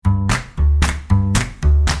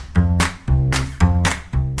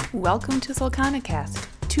welcome to Solcanicast,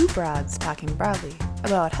 two broads talking broadly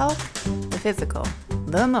about health, the physical,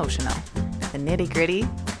 the emotional, the nitty-gritty,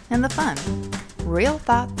 and the fun. Real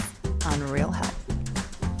thoughts on real health.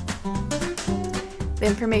 The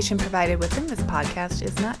information provided within this podcast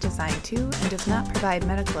is not designed to and does not provide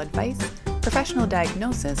medical advice, professional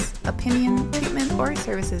diagnosis, opinion, treatment, or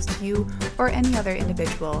services to you or any other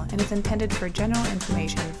individual and is intended for general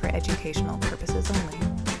information for educational purposes only.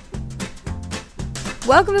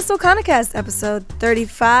 Welcome to Solcanicast, episode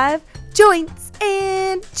 35, Joints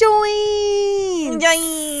and Joints.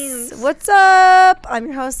 What's up? I'm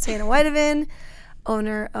your host, Tana Whitehaven,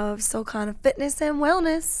 owner of Solcana Fitness and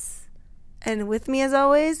Wellness. And with me, as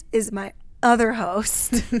always, is my other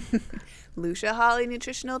host, Lucia Hawley,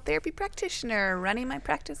 nutritional therapy practitioner, running my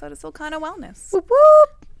practice out of Solcana Wellness. Whoop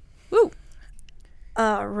whoop. Woo!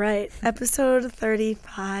 All right, episode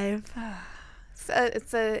 35.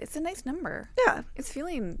 It's a nice number. Yeah. It's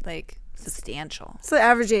feeling like substantial. It's the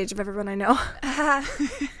average age of everyone I know.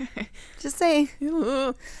 Just saying.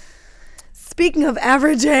 Speaking of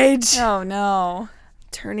average age, Oh no.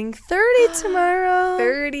 turning 30 tomorrow.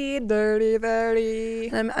 30.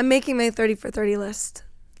 And I'm making my 30 for 30 list.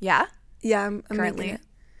 Yeah? Yeah, I'm Currently? making it.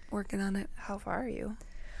 Working on it. How far are you?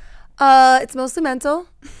 It's mostly mental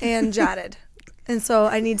and jotted. And so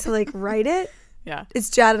I need to write it. Yeah. It's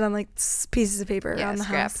jotted on pieces of paper Yeah, around the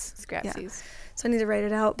house. scrapsies. So I need to write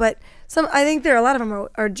it out. But I think a lot of them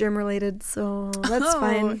are gym related, so that's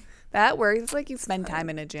fine. That works. It's like you spend time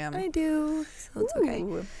in a gym. I do. So it's okay.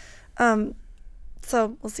 Ooh.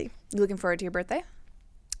 So we'll see. You looking forward to your birthday?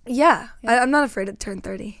 Yeah. Yeah. I'm not afraid to turn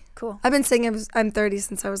 30. Cool. I've been saying I'm 30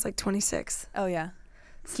 since I was 26. Oh yeah.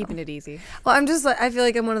 Keeping it easy. Well, I'm just I feel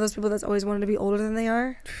like I'm one of those people that's always wanted to be older than they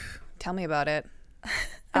are. Tell me about it.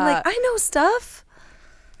 I'm I know stuff.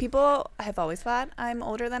 People have always thought I'm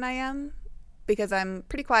older than I am because I'm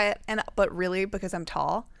pretty quiet, but really because I'm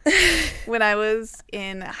tall. When I was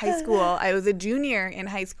in high school, I was a junior in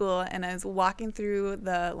high school, and I was walking through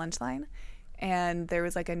the lunch line, and there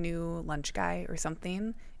was a new lunch guy or something,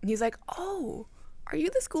 and he's like, "Oh, are you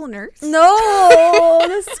the school nurse?" No,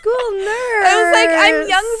 the school nurse. I was like, "I'm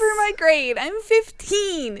young for my grade. I'm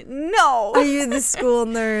 15. No." Are you the school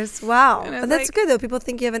nurse? Wow. And I was That's like- good, though. People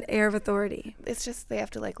think you have an air of authority. It's just they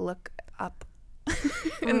have to look up.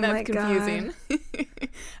 Oh And my that's confusing.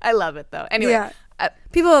 I love it though. Anyway, Yeah.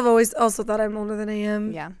 People have always also thought I'm older than I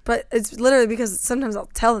am. Yeah. But it's literally because sometimes I'll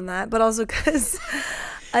tell them that, but also because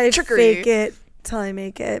I Trickery. fake it till I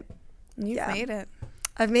make it. you've Yeah. made it.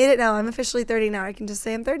 I've made it now. I'm officially 30 now. I can just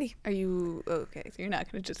say I'm 30. Are you okay? So you're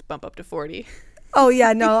not going to just bump up to 40. Oh,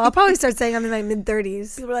 yeah. No, I'll probably start saying I'm in my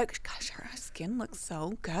mid-30s. People are like, "Gosh, her skin looks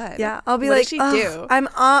so good." Yeah. I'll be What like, does she "Ugh, do?"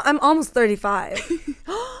 I'm almost 35.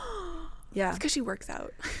 Yeah. It's because she works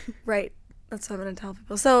out. Right. That's what I'm going to tell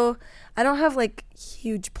people. So I don't have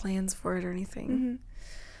huge plans for it or anything.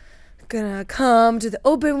 Gonna come to the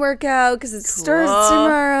open workout because it starts Cool.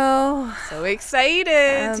 tomorrow. So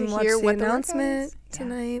excited to Watch hear the what the announcement workout is.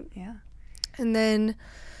 tonight. Yeah. And then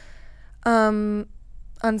on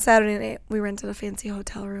Saturday night, we rented a fancy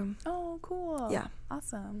hotel room. Oh, cool. Yeah.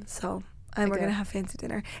 Awesome. So Like we're a- going to have fancy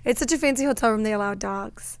dinner. It's such a fancy hotel room, they allow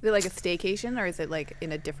dogs. Is it like a staycation or is it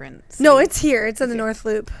in a different city? No, it's here. It's in the North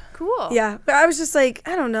Loop. cool. Yeah. But I was just I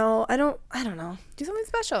don't know. I don't know. Do something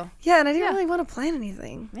special. Yeah, and I didn't Yeah. really want to plan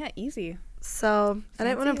anything. Yeah, easy. So I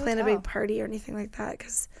didn't want Fancy to plan a hotel. big party or anything like that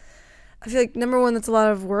because I feel like, number one, that's a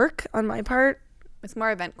lot of work on my part. It's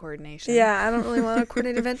more event coordination. Yeah, I don't really want to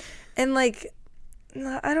coordinate an event. And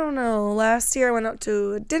I don't know. Last year I went out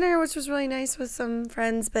to a dinner, which was really nice with some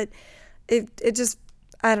friends, but it just,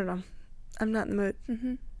 I don't know. I'm not in the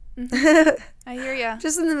mood. I hear ya.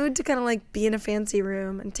 Just in the mood to kind of be in a fancy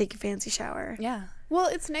room and take a fancy shower. Yeah. Well,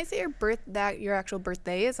 it's nice that your actual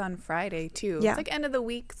birthday is on Friday too. Yeah. It's end of the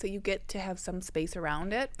week, so you get to have some space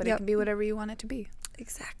around it, but it Yep. can be whatever you want it to be.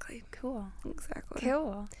 Exactly. Cool. Exactly.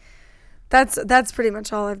 Cool. That's pretty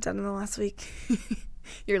much all I've done in the last week.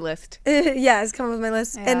 Your list. Yeah, it's come up with my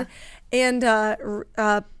list. Yeah. And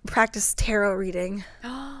practice tarot reading.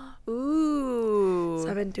 Ooh. So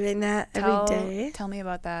I've been doing that every day. Tell me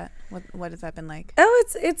about that. What has that been like? Oh,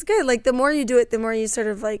 it's good. The more you do it, the more you sort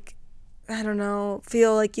of I don't know,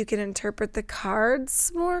 feel like you can interpret the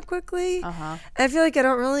cards more quickly. Uh-huh. I feel like I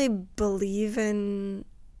don't really believe in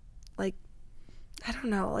I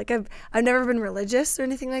don't know, I've never been religious or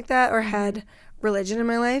anything like that or had religion in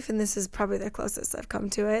my life, and this is probably the closest I've come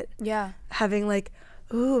to it. Yeah. Having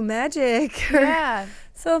ooh, magic. Yeah.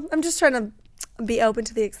 So I'm just trying to be open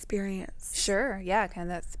to the experience. Sure. Yeah. Kind of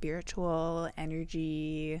that spiritual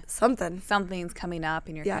energy. Something. Something's coming up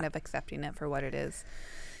and you're Yeah. kind of accepting it for what it is.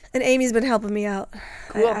 And Amy's been helping me out.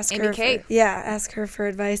 Cool. I ask Amy her K. ask her for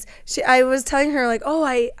advice. I was telling her like, oh,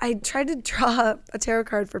 I tried to draw a tarot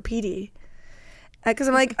card for Petey. Because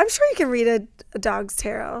I'm like, I'm sure you can read a dog's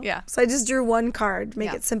tarot. Yeah. So I just drew one card,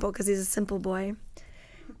 make it simple because he's a simple boy.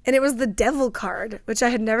 And it was the devil card, which I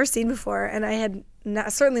had never seen before. And I had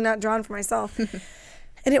certainly not drawn for myself.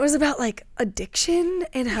 And it was about like addiction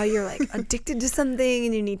and how you're like addicted to something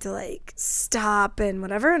and you need to like stop and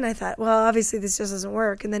whatever. And I thought, well, obviously this just doesn't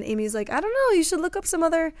work. And then Amy's like, I don't know, you should look up some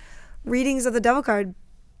other readings of the devil card.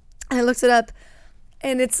 And I looked it up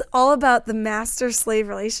and it's all about the master-slave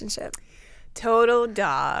relationship. Total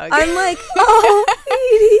dog. I'm like, oh,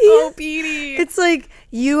 Petey. Oh, Petey. It's like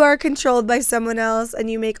you are controlled by someone else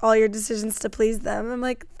and you make all your decisions to please them. I'm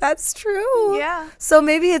like, that's true. Yeah. So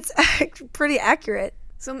maybe it's pretty accurate.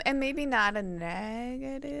 So, and maybe not a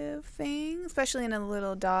negative thing, especially in a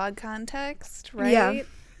little dog context, right? Yeah.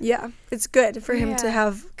 Yeah. It's good for him to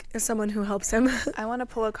have someone who helps him. I want to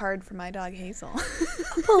pull a card for my dog, Hazel.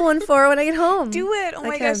 I'll pull one for her when I get home. Do it. Oh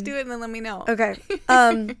my gosh, do it and then let me know. Okay.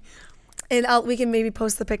 And we can maybe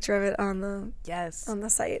post the picture of it on the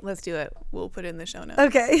site. Let's do it. We'll put it in the show notes.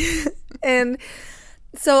 Okay. And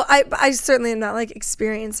so I certainly am not like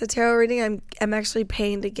experienced a tarot reading. I'm actually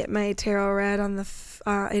paying to get my tarot read on the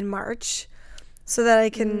in March, so that I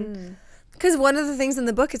can. Because one of the things in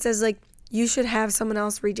the book it says like you should have someone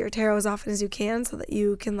else read your tarot as often as you can, so that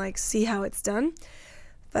you can like see how it's done.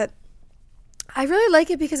 But I really like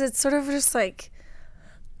it because it's sort of just like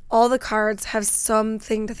all the cards have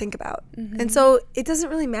something to think about, and so it doesn't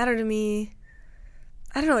really matter to me.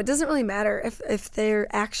 I don't know. It doesn't really matter if they're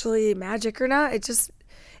actually magic or not.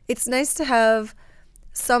 It's nice to have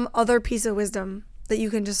some other piece of wisdom that you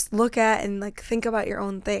can just look at and like think about your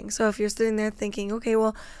own thing. So if you're sitting there thinking, okay,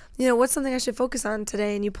 well, what's something I should focus on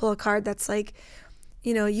today? And you pull a card that's like,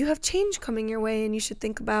 you have change coming your way and you should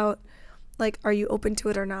think about like, are you open to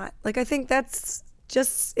it or not? Like, I think that's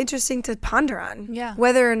just interesting to ponder on. Yeah.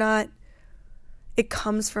 Whether or not it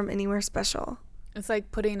comes from anywhere special. It's like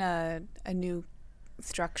putting a new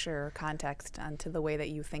structure or context onto the way that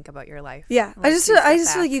you think about your life. Yeah. Like I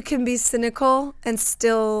just feel like you can be cynical and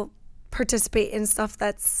still participate in stuff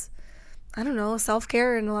that's, I don't know,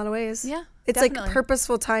 self-care in a lot of ways. Yeah. It's definitely. like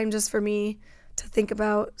purposeful time just for me to think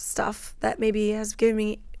about stuff that maybe has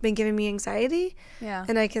been giving me anxiety. Yeah.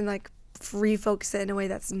 And I can like refocus it in a way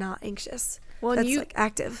that's not anxious. Well, that's like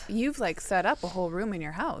active. You've like set up a whole room in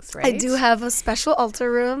your house, right? I do have a special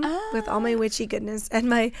altar room with all my witchy goodness and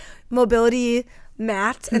my mobility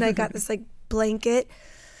mat, and I got this like blanket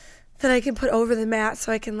that I can put over the mat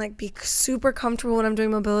so I can like be super comfortable when I'm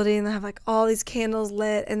doing mobility, and I have like all these candles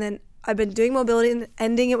lit, and then I've been doing mobility and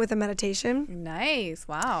ending it with a meditation. Nice.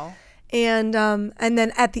 Wow. And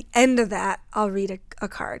then at the end of that, I'll read a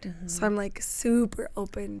card. So I'm like super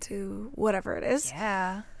open to whatever it is.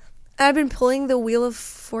 Yeah. And I've been pulling the Wheel of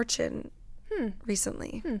Fortune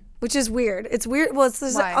recently, which is weird. It's weird. Well, it's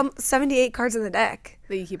 78 cards in the deck.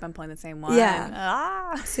 That you keep on playing the same one.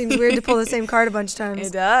 Yeah. Seems weird to pull the same card a bunch of times.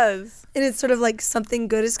 It does. And it's sort of like something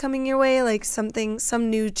good is coming your way, like some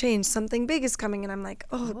new change, something big is coming. And I'm like,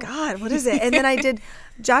 oh God, what is it? And then I did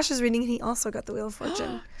Josh's reading and he also got the Wheel of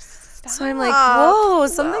Fortune. So I'm like, whoa,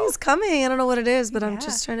 something's coming. I don't know what it is, but I'm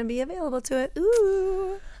just trying to be available to it.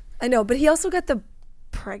 Ooh. I know, but he also got the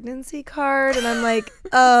pregnancy card, and I'm like,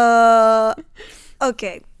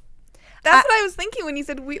 okay. That's what I was thinking when you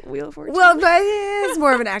said Wheel of Fortune. Well, but it's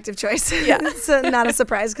more of an active choice. Yeah. It's not a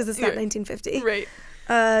surprise because it's not 1950. Right.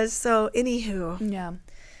 So, anywho.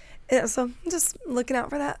 Yeah. So, I'm just looking out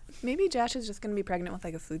for that. Maybe Josh is just going to be pregnant with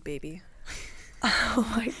like a food baby.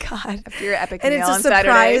 Oh, my God. After your epic and meal it's a on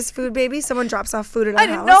surprise Saturday. food baby. Someone drops off food at our house.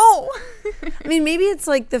 I didn't know. I mean, maybe it's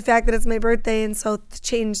like the fact that it's my birthday, and so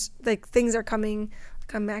things are coming.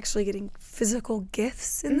 Like I'm actually getting physical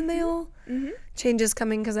gifts in the mail. Change is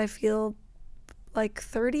coming because I feel like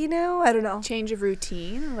 30 now. I don't know. Change of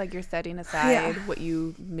routine, like you're setting aside what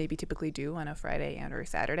you maybe typically do on a Friday and or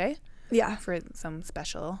Saturday. Yeah. For some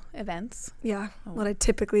special events. Yeah. What I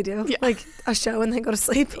typically do. Yeah. Like a show and then go to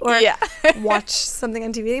sleep, or watch something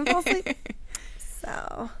on TV and fall asleep.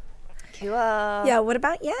 So. Cool. Yeah. What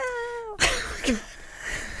about you?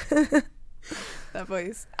 That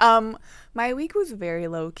voice. My week was very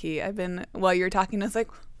low key. While you were talking, I was like,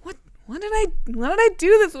 what did I do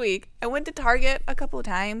this week? I went to Target a couple of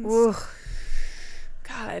times. Ooh.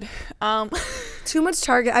 God. Too much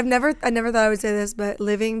Target. I never thought I would say this, but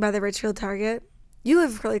living by the Richfield Target. You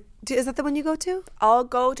live really. Is that the one you go to? I'll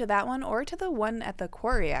go to that one or to the one at the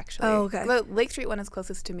Quarry, actually. Oh, okay. The Lake Street one is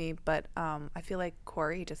closest to me, but I feel like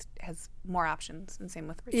Quarry just has more options, and same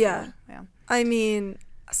with Richfield. Yeah. I mean,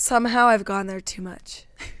 somehow I've gone there too much.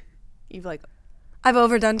 You've like, I've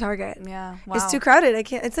overdone Target. yeah, wow. It's too crowded. I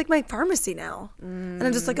can't. It's like my pharmacy now. And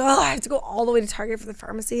I'm just like, oh, I have to go all the way to Target for the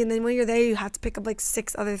pharmacy. And then when you're there, you have to pick up like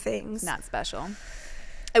 6 other things. Not special.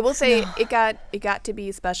 I will say it got to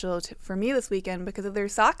be special for me this weekend because of their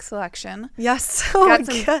sock selection. Yes. Oh Got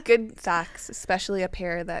my some God. good socks, especially a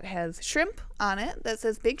pair that has shrimp on it that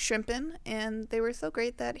says Big Shrimpin', and they were so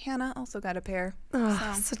great that Hannah also got a pair.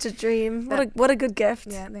 Oh, So, such a dream. What a good gift.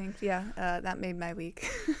 yeah, thanks. Yeah, that made my week.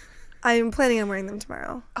 I'm planning on wearing them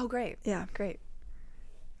tomorrow. Oh, great. Yeah. Great.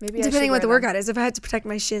 Maybe Depending I what the wear them. workout is. If I had to protect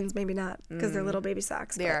my shins, maybe not because they're little baby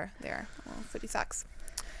socks. They are little footy socks.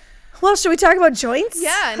 Well, should we talk about joints?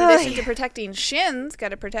 Yeah, in addition to protecting shins, got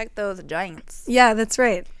to protect those joints. Yeah, that's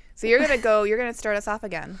right. So you're gonna start us off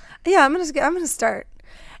again. Yeah, I'm gonna start.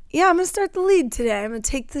 Yeah, I'm gonna start the lead today. I'm gonna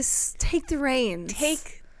take the reins.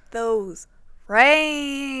 Take those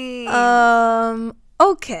reins.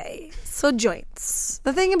 Okay. So joints.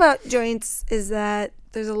 The thing about joints is that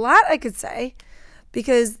there's a lot I could say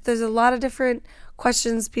because there's a lot of different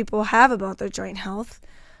questions people have about their joint health.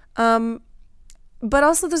 But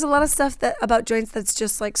also there's a lot of stuff about joints that's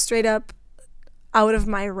just like straight up out of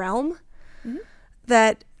my realm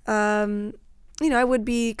that I would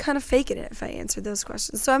be kind of faking it if I answered those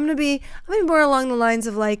questions. So I'm gonna be more along the lines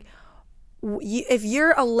of like, if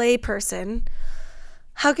you're a lay person,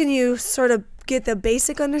 how can you sort of get the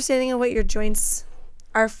basic understanding of what your joints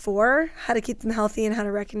are for, how to keep them healthy, and how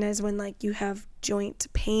to recognize when like you have joint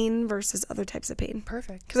pain versus other types of pain.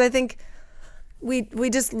 Perfect. Because I think we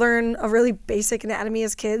just learn a really basic anatomy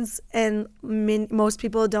as kids, and most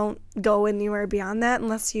people don't go anywhere beyond that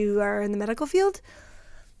unless you are in the medical field.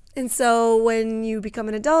 And so when you become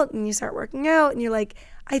an adult and you start working out and you're like,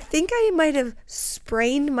 I think I might have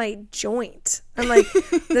sprained my joint. I'm like,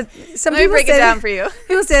 some Let me break it down for you.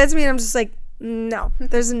 People say that to me and I'm just like, no,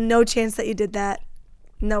 there's no chance that you did that.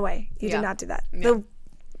 No way. You did not do that. Yeah.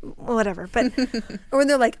 Whatever. But or when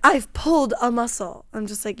they're like, I've pulled a muscle. I'm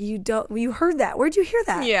just like, you heard that. Where'd you hear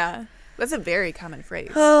that? Yeah. That's a very common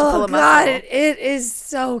phrase. Oh, to pull a God. muscle. It is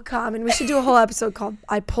so common. We should do a whole episode called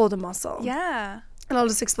I Pulled a Muscle. Yeah. And I'll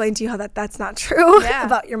just explain to you how that's not true Yeah.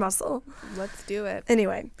 about your muscle. Let's do it.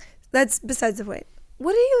 Anyway, that's besides the point.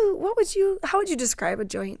 How would you describe a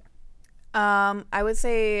joint? I would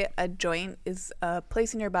say a joint is a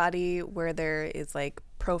place in your body where there is like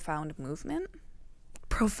profound movement.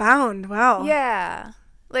 Profound. Wow. Yeah.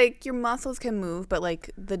 Like your muscles can move, but like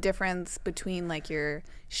the difference between like your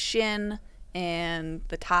shin and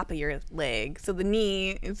the top of your leg. So the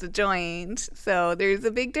knee is a joint. So there's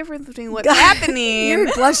a big difference between what's happening.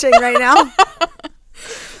 You're blushing right now.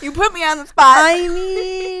 You put me on the spot. I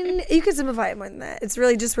mean, you could simplify it more than that. It's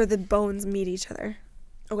really just where the bones meet each other.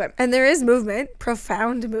 Okay. And there is movement,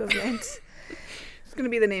 profound movement. It's going to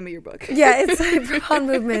be the name of your book. Yeah, it's like profound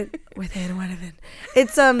movement within one of it.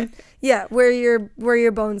 It's where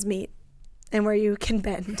your bones meet and where you can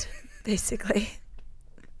bend, basically.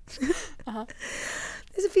 Uh-huh.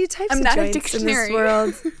 There's a few types I'm of not a joints in this dictionary.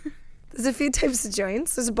 world. There's a few types of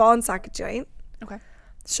joints. There's a ball and socket joint. Okay.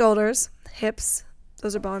 Shoulders, hips,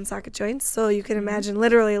 those are ball and socket joints. So you can imagine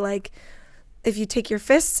literally like if you take your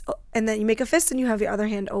fist and then you make a fist and you have your other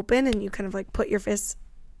hand open and you kind of like put your fist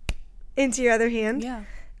into your other hand. Yeah.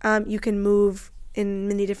 You can move in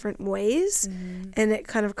many different ways and it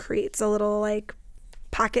kind of creates a little like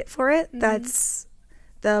pocket for it. That's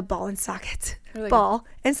the ball and socket. Or like Ball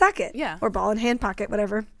and socket. Yeah. Or ball and hand pocket,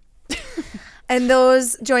 whatever. And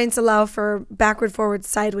those joints allow for backward, forward,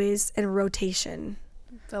 sideways, and rotation.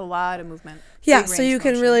 It's a lot of movement. Yeah, Big so range you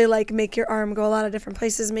can motion. really like make your arm go a lot of different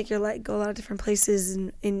places, make your leg go a lot of different places,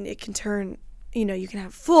 and it can turn, you can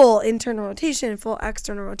have full internal rotation and full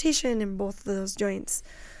external rotation in both of those joints.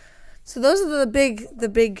 So those are the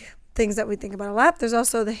big things that we think about a lot. There's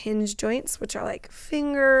also the hinge joints, which are like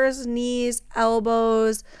fingers, knees,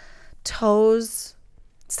 elbows, toes,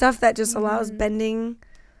 stuff that just allows bending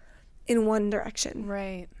in one direction,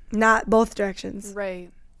 Right. not both directions.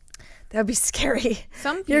 Right. That would be scary.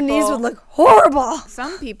 Some people, Your knees would look horrible.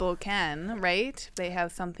 Some people can, right? They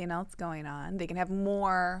have something else going on. They can have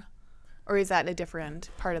more, or is that a different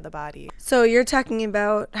part of the body? So you're talking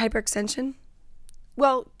about hyperextension?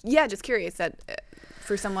 Well, yeah, just curious that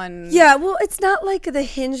for someone. Yeah, well, it's not like the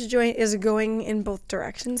hinge joint is going in both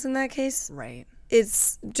directions in that case. Right.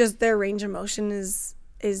 It's just their range of motion is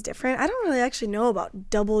different. I don't really actually know about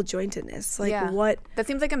double jointedness. Like Yeah. what? That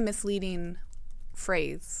seems like a misleading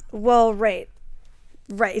phrase. Well, right.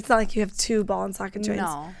 It's not like you have two ball and socket joints.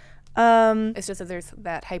 No. It's just that there's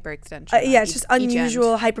that hyperextension. on Yeah, it's just each end.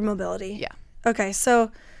 unusual hypermobility. Yeah. Okay,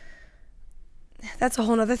 so that's a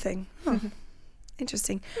whole nother thing. Huh.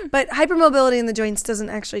 Interesting. But hypermobility in the joints doesn't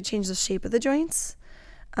actually change the shape of the joints.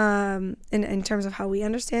 In terms of how we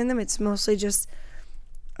understand them, it's mostly just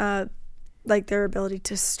like their ability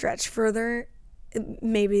to stretch further,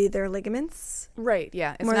 maybe their ligaments. Right.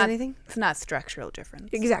 Yeah. It's more not than anything. It's not structural difference.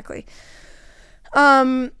 Exactly.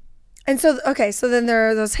 And so then there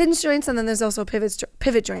are those hinge joints, and then there's also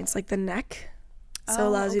pivot joints, like the neck. So it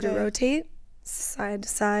allows you to rotate side to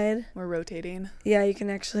side. We're rotating. Yeah, you can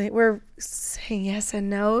actually. We're saying yes and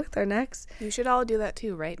no with our necks. You should all do that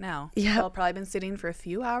too right now. Yeah. You've all probably been sitting for a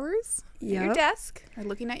few hours at your desk or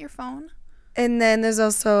looking at your phone. And then there's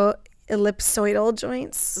also ellipsoidal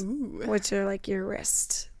joints, Ooh. which are like your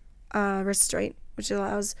wrist joint, which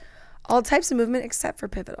allows all types of movement except for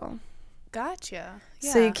pivotal. Gotcha.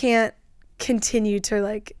 Yeah. So you can't continue to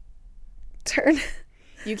like turn.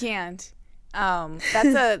 You can't.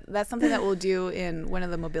 That's something that we'll do in one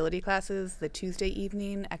of the mobility classes, the Tuesday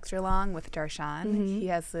evening extra long with Darshan. Mm-hmm. He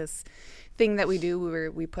has this thing that we do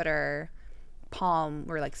where we put our palm,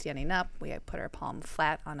 we're like standing up, we put our palm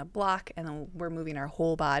flat on a block, and then we're moving our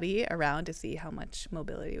whole body around to see how much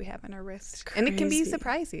mobility we have in our wrist. And it can be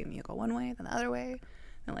surprising. You go one way, then the other way,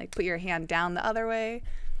 and like put your hand down the other way.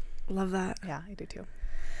 Love that. Yeah, I do too.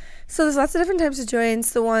 So there's lots of different types of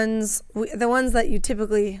joints. The ones that you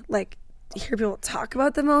typically like hear people talk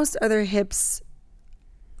about the most are their hips,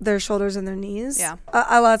 their shoulders, and their knees. Yeah.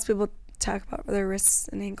 Lots of people talk about their wrists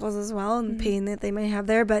and ankles as well, and the pain that they might have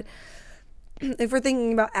there. But if we're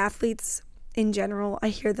thinking about athletes in general, I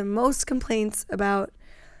hear the most complaints about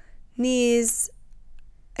knees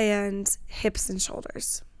and hips and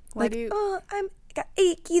shoulders. Why like, I got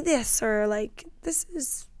achy this, or like this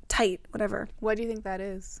is tight, whatever. What do you think that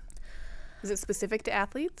is? Is it specific to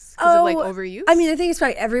athletes? Is it like overuse? I mean, I think it's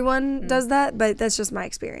probably everyone does that, but that's just my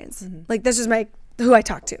experience. Like, that's just who I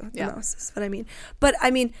talk to the most, is what I mean. But I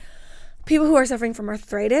mean, people who are suffering from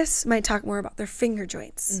arthritis might talk more about their finger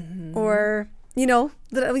joints, or, you don't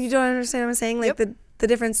understand what I'm saying? Like the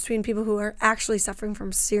difference between people who are actually suffering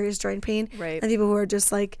from serious joint pain and people who are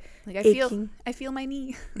just like aching. I feel my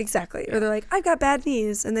knee. Exactly. Or they're like, I've got bad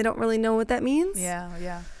knees, and they don't really know what that means.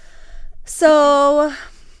 Yeah. So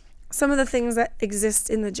some of the things that exist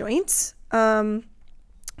in the joint. So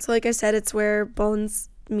like I said, it's where bones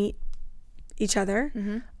meet each other.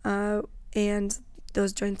 And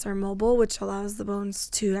those joints are mobile, which allows the bones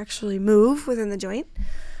to actually move within the joint.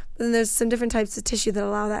 But then there's some different types of tissue that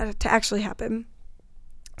allow that to actually happen.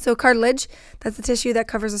 So cartilage, that's the tissue that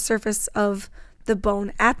covers the surface of the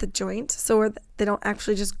bone at the joint, so where they don't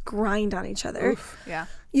actually just grind on each other. Oof, yeah.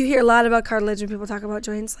 You hear a lot about cartilage when people talk about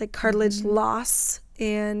joints, like cartilage loss,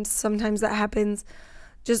 and sometimes that happens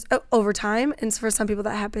just over time, and for some people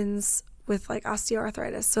that happens with like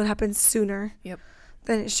osteoarthritis, so it happens sooner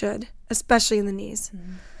than it should, especially in the knees.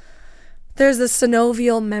 There's the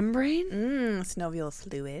synovial membrane. Synovial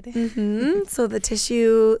fluid. So the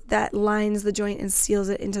tissue that lines the joint and seals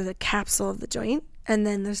it into the capsule of the joint, and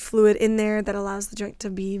then there's fluid in there that allows the joint to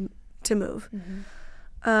move.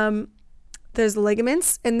 There's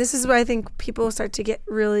ligaments, and this is where I think people start to get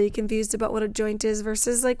really confused about what a joint is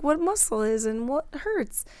versus like what muscle is and what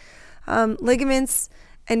hurts. Ligaments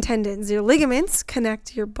and tendons. Your ligaments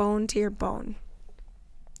connect your bone to your bone.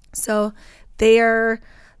 So they are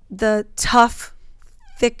the tough,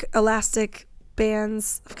 thick, elastic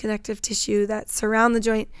bands of connective tissue that surround the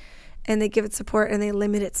joint, and they give it support and they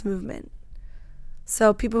limit its movement.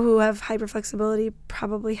 So people who have hyperflexibility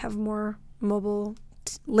probably have more mobile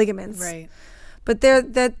ligaments. Right. But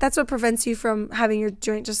that's what prevents you from having your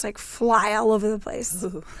joint just like fly all over the place.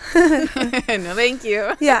 No, thank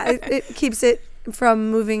you. Yeah, it keeps it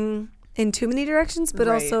from moving in too many directions, but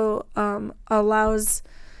also allows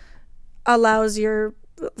your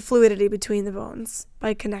fluidity between the bones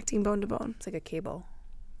by connecting bone to bone. It's like a cable.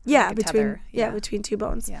 Yeah, like a between two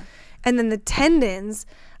bones. Yeah. And then the tendons,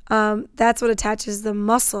 that's what attaches the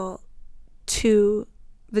muscle to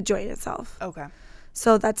the joint itself. Okay.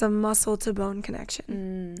 So that's a muscle to bone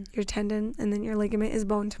connection. Your tendon, and then your ligament is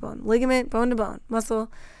bone to bone. Ligament, bone to bone. Muscle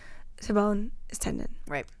to bone is tendon.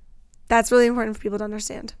 Right. That's really important for people to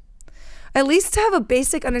understand. At least to have a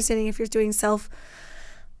basic understanding if you're doing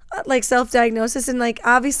self-diagnosis, and like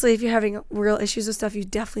obviously if you're having real issues with stuff, you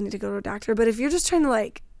definitely need to go to a doctor. But if you're just trying to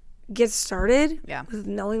like get started with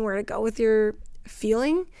knowing where to go with your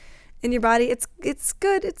feeling in your body, it's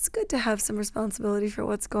good. It's good to have some responsibility for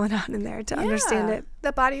what's going on in there to understand it.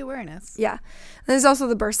 The body awareness. Yeah. And there's also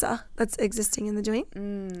the bursa that's existing in the joint.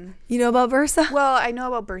 You know about bursa? Well, I know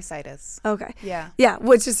about bursitis. Okay. Yeah. Yeah,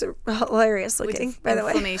 which is hilarious looking, by the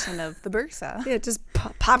way. Inflammation of the bursa. Yeah, it just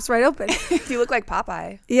pops right open. You look like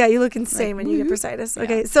Popeye. Yeah, you look insane when you get bursitis.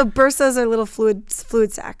 Okay, so bursas are little fluid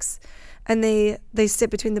sacs, and they sit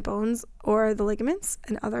between the bones or the ligaments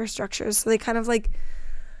and other structures. So they kind of like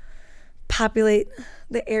populate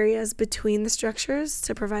the areas between the structures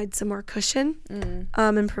to provide some more cushion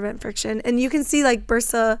and prevent friction. And you can see like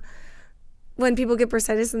bursa, when people get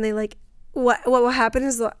bursitis and they like, what will happen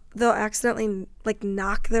is they'll accidentally like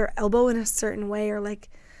knock their elbow in a certain way, or like,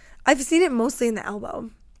 I've seen it mostly in the elbow.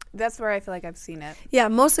 That's where I feel like I've seen it. Yeah,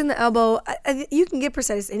 mostly in the elbow. You can get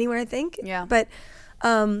bursitis anywhere, I think. Yeah. But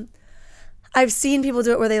I've seen people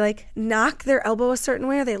do it where they like knock their elbow a certain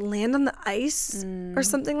way, or they land on the ice or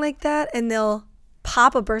something like that, and they'll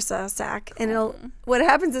pop a bursa sac, and what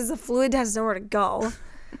happens is the fluid has nowhere to go.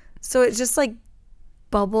 So it just like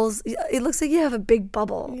bubbles. It looks like you have a big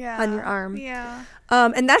bubble on your arm. Yeah.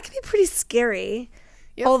 And that can be pretty scary,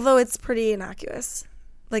 Yep. although it's pretty innocuous.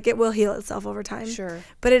 Like it will heal itself over time. Sure.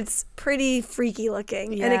 But it's pretty freaky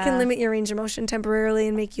looking, and it can Yeah. limit your range of motion temporarily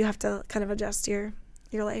and make you have to kind of adjust your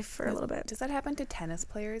life for a little bit. Does that happen to tennis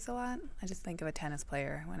players a lot? I just think of a tennis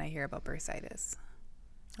player when I hear about bursitis.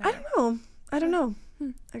 I don't know.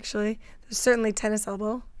 Actually, there's certainly tennis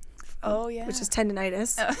elbow. Oh, yeah. Which is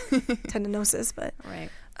tendonitis, tendinosis, but Right.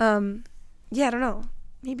 yeah, I don't know.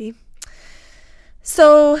 Maybe.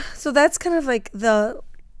 So that's kind of like the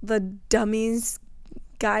dummies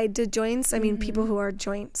guide to joints. I mean, people who are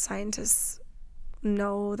joint scientists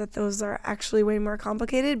know that those are actually way more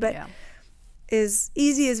complicated, but Yeah. as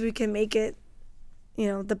easy as we can make it,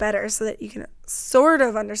 the better, so that you can sort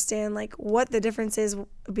of understand like what the difference is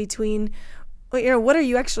between, what are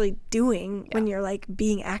you actually doing when you're like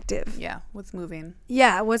being active? Yeah. What's moving?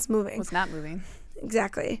 Yeah, what's moving? What's not moving?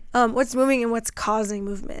 Exactly. What's moving and what's causing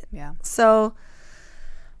movement. Yeah. So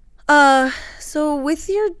with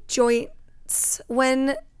your joints,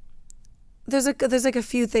 when there's like a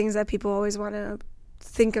few things that people always want to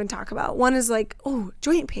think and talk about. One is like,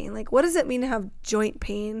 joint pain. Like, what does it mean to have joint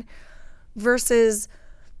pain versus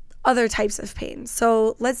other types of pain?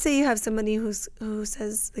 So let's say you have somebody who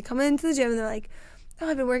says they come into the gym and they're like,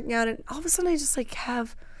 I've been working out, and all of a sudden I just like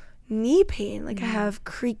have knee pain. Like I have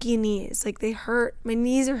creaky knees. Like they hurt. My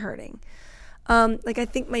knees are hurting. Like I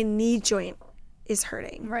think my knee joint is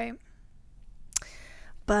hurting. Right.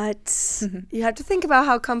 But you have to think about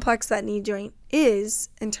how complex that knee joint is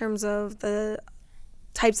in terms of the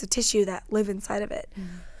types of tissue that live inside of it.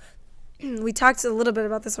 We talked a little bit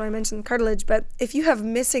about this when I mentioned cartilage, but if you have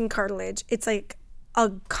missing cartilage, it's like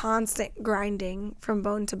a constant grinding from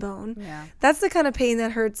bone to bone. Yeah. That's the kind of pain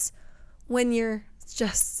that hurts when you're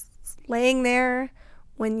just laying there,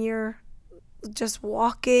 when you're just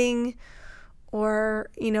walking, or,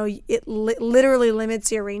 it literally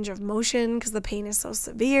limits your range of motion because the pain is so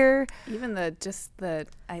severe. Even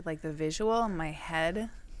I like the visual in my head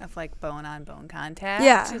of like bone on bone contact.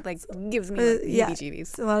 Yeah. It like gives me like heebie-jeebies.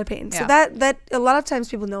 It's a lot of pain. Yeah. So that a lot of times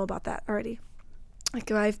people know about that already. Like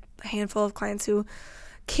I have a handful of clients who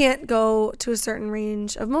can't go to a certain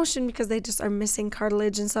range of motion because they just are missing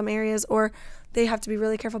cartilage in some areas, or they have to be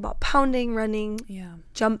really careful about pounding, running,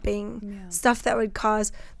 jumping, stuff that would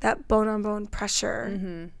cause that bone on bone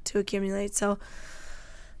pressure to accumulate. So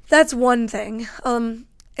that's one thing.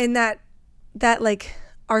 And that like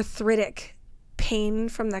arthritic pain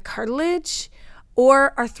from the cartilage,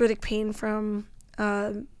 or arthritic pain from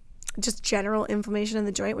just general inflammation in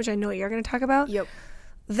the joint, which I know you're going to talk about. Yep.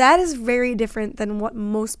 That is very different than what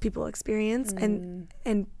most people experience and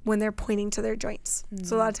when they're pointing to their joints.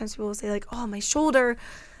 So a lot of times people will say like, my shoulder,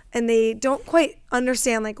 and they don't quite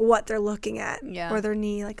understand like what they're looking at, or their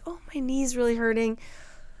knee, like, my knee's really hurting.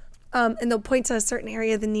 And they'll point to a certain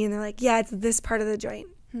area of the knee and they're like, it's this part of the joint.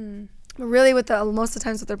 But really most of the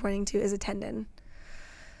times what they're pointing to is a tendon.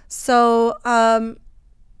 So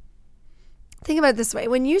think about it this way.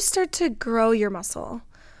 When you start to grow your muscle,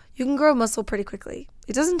 you can grow muscle pretty quickly.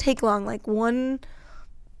 It doesn't take long. Like one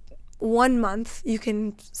month, you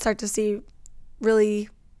can start to see really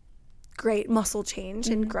great muscle change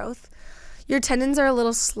and growth. Your tendons are a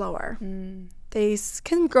little slower. They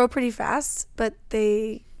can grow pretty fast, but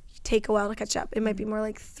they take a while to catch up. It might be more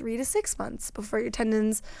like 3 to 6 months before your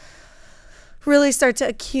tendons really start to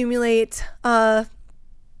accumulate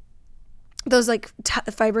those like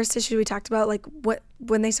fibrous tissue we talked about, like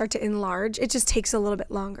when they start to enlarge. It just takes a little bit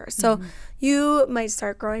longer. So you might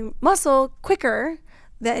start growing muscle quicker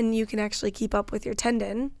than you can actually keep up with your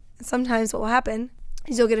tendon. sometimes what will happen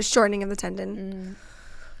is you'll get a shortening of the tendon.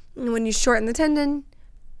 And when you shorten the tendon,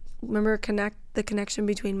 remember the connection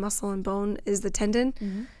between muscle and bone is the tendon.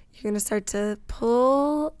 You're going to start to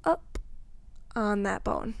pull up on that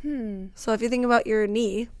bone. So if you think about your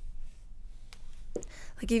knee,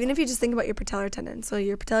 like even if you just think about your patellar tendon, so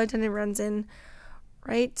your patellar tendon runs in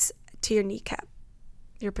right to your kneecap,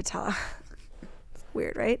 your patella.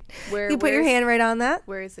 Weird, right? You put your hand right on that.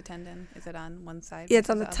 Where is the tendon? Is it on one side? Yeah, it's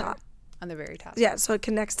on the top. On the very top. Yeah, so it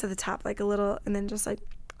connects to the top like a little, and then just like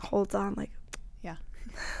holds on, like. Yeah.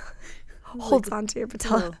 Holds on to your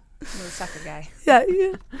patella. Little sucker guy. Yeah.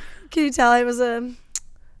 Can you tell I'm a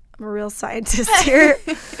real scientist here?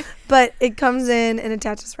 But it comes in and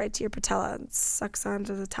attaches right to your patella and sucks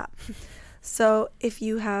onto the top. So if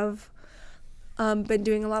you have been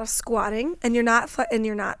doing a lot of squatting and you're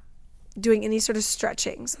not doing any sort of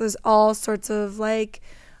stretching, so there's all sorts of like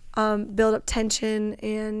build up tension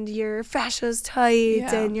and your fascia is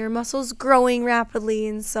tight and your muscles growing rapidly,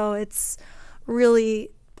 and so it's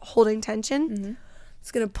really holding tension.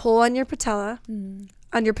 It's going to pull on your patella,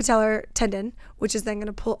 on your patellar tendon, which is then going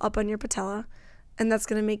to pull up on your patella, and that's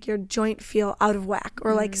going to make your joint feel out of whack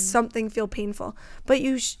or like something feel painful. But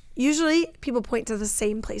usually people point to the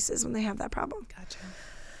same places when they have that problem. Gotcha.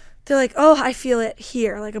 They're like, oh, I feel it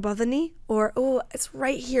here, like above the knee, or oh, it's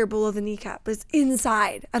right here below the kneecap, but it's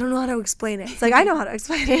inside. I don't know how to explain it. It's like, I know how to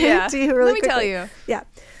explain it to you really quickly. Let me tell you. Yeah.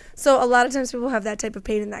 So a lot of times people have that type of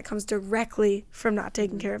pain, and that comes directly from not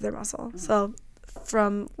taking care of their muscle. So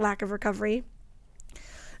from lack of recovery,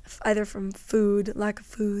 either from lack of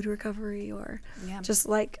food recovery, or just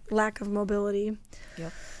like lack of mobility.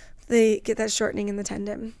 Yep. They get that shortening in the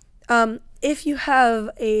tendon. If you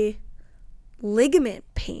have a ligament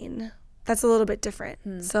pain, that's a little bit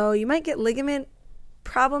different. So you might get ligament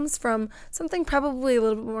problems from something probably a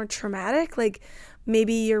little bit more traumatic, like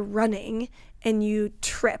maybe you're running and you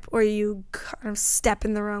trip or you kind of step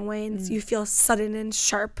in the wrong way and you feel sudden and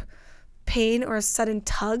sharp pain or a sudden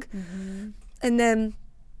tug. And then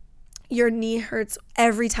your knee hurts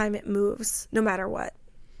every time it moves, no matter what.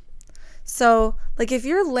 So like if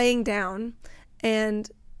you're laying down and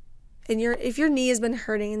if your knee has been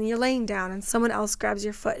hurting and you're laying down and someone else grabs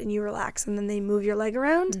your foot and you relax and then they move your leg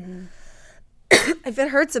around, if it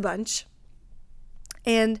hurts a bunch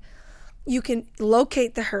and you can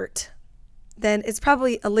locate the hurt, then it's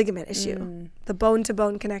probably a ligament issue. The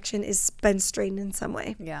bone-to-bone connection is been strained in some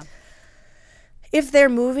way. Yeah. If they're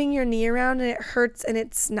moving your knee around and it hurts and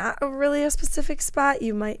it's not really a specific spot,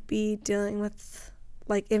 you might be dealing with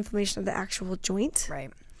like inflammation of the actual joint.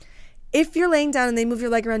 Right. If you're laying down and they move your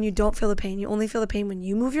leg around, you don't feel the pain. You only feel the pain when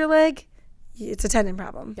you move your leg. It's a tendon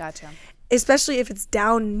problem. Gotcha. Especially if it's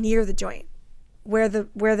down near the joint where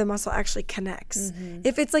the muscle actually connects.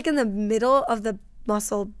 If it's like in the middle of the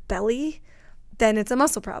muscle belly, then it's a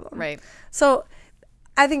muscle problem. Right. So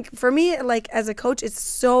I think for me, like as a coach,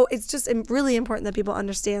 it's just really important that people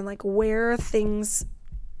understand like where things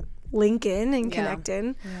link in and connect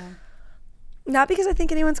in. Yeah. Not because I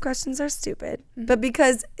think anyone's questions are stupid, but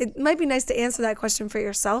because it might be nice to answer that question for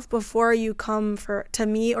yourself before you come to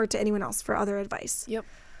me or to anyone else for other advice. Yep.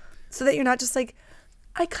 So that you're not just like,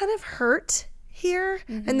 I kind of hurt here,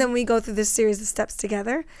 and then we go through this series of steps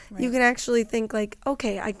together. Right. You can actually think like,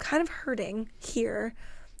 okay, I'm kind of hurting here,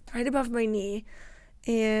 right above my knee,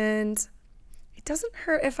 and it doesn't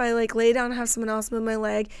hurt if I like lay down and have someone else move my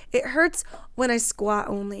leg. It hurts when I squat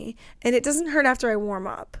only, and it doesn't hurt after I warm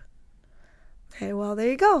up. Okay, well, there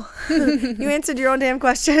you go. You answered your own damn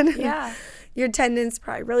question. Yeah. Your tendon's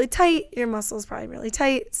probably really tight. Your muscle's probably really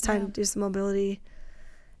tight. It's time to do some mobility.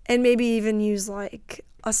 And maybe even use like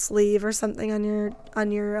a sleeve or something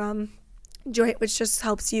on your joint, which just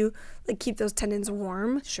helps you like keep those tendons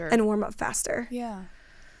warm and warm up faster. Yeah.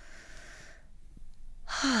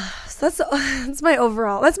 So that's my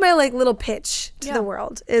overall. That's my like little pitch to the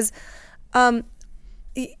world is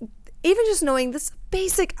even just knowing this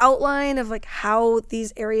basic outline of like how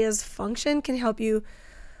these areas function can help you,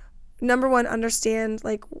 number one, understand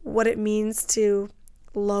like what it means to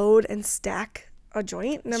load and stack a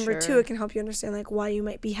joint. Number two, it can help you understand like why you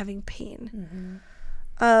might be having pain.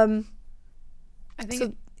 I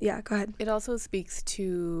think go ahead. It also speaks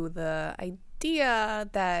to the idea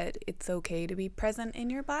that it's okay to be present in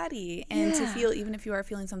your body and to feel, even if you are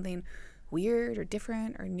feeling something weird or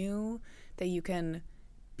different or new, that you can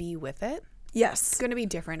be with it. Yes. It's going to be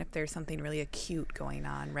different if there's something really acute going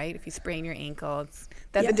on, right? If you sprain your ankle,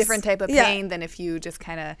 that's a different type of pain than if you just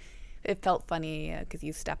kind of, it felt funny because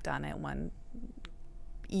you stepped on it one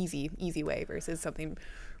easy way versus something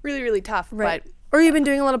really, really tough. Right. But, or you've been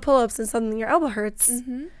doing a lot of pull-ups and suddenly your elbow hurts.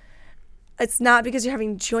 it's not because you're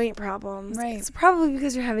having joint problems. Right. It's probably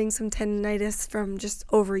because you're having some tendinitis from just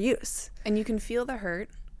overuse. And you can feel the hurt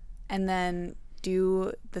and then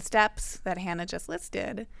do the steps that Hannah just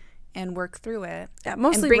listed and work through it. Yeah,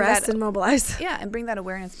 mostly bring rest that- and mobilize. Yeah, and bring that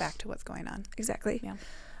awareness back to what's going on. Exactly. Yeah.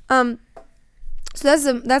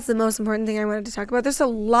 So that's the most important thing I wanted to talk about. There's a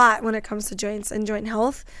lot when it comes to joints and joint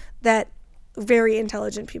health that very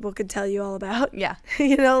intelligent people could tell you all about. Yeah.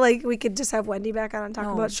 You know, like we could just have Wendy back on and talk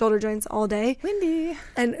about shoulder joints all day. Wendy.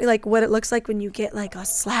 And like what it looks like when you get like a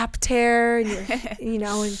slap tear and you're, you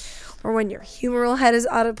know, or when your humeral head is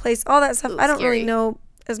out of place, all that stuff. I don't really know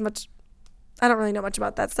as much. I don't really know much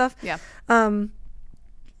about that stuff. Yeah.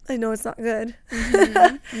 I know it's not good.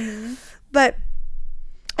 Mm-hmm. But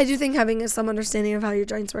I do think having some understanding of how your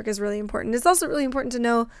joints work is really important. It's also really important to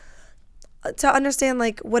know, to understand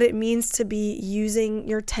like what it means to be using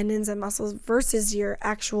your tendons and muscles versus your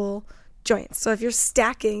actual joints. So if you're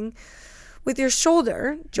stacking with your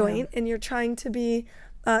shoulder joint and you're trying to be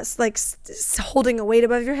holding a weight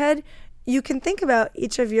above your head, you can think about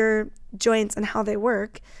each of your joints and how they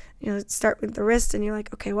work. You know, start with the wrist and you're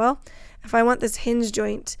like, okay, well, if I want this hinge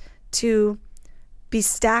joint to be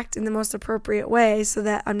stacked in the most appropriate way so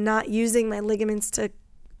that I'm not using my ligaments to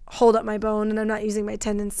hold up my bone and I'm not using my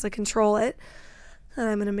tendons to control it, and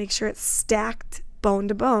I'm going to make sure it's stacked bone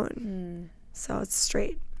to bone. So it's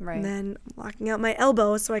straight. Right. And then I'm locking out my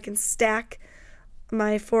elbow so I can stack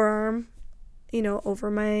my forearm, you know, over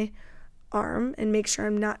my arm and make sure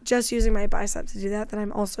I'm not just using my bicep to do that, that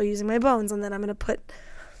I'm also using my bones. And then I'm going to put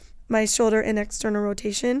my shoulder in external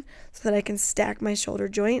rotation so that I can stack my shoulder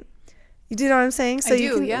joint. You do know what I'm saying?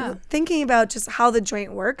 So thinking about just how the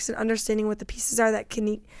joint works and understanding what the pieces are that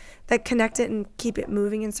connect it and keep it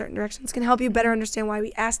moving in certain directions can help you better understand why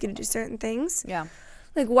we ask you to do certain things. Yeah.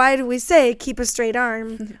 Like, why do we say keep a straight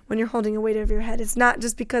arm when you're holding a weight over your head? It's not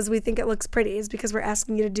just because we think it looks pretty. It's because we're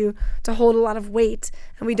asking you to hold a lot of weight,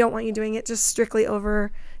 and we don't want you doing it just strictly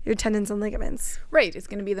over your tendons and ligaments. Right. It's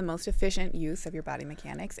going to be the most efficient use of your body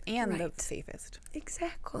mechanics and the safest.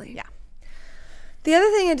 Exactly. Yeah. The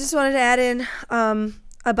other thing I just wanted to add in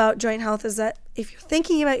about joint health is that if you're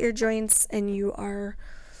thinking about your joints and you are,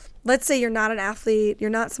 let's say you're not an athlete, you're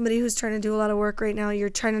not somebody who's trying to do a lot of work right now, you're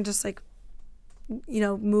trying to just like, you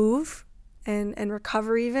know, move and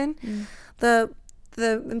recover even. The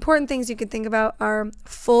important things you can think about are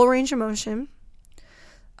full range of motion.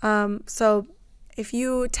 So if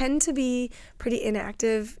you tend to be pretty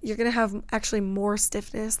inactive, you're going to have actually more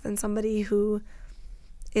stiffness than somebody who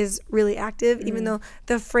is really active, even though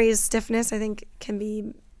the phrase stiffness, I think, can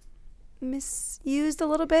be misused a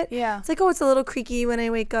little bit. Yeah. It's like, oh, it's a little creaky when I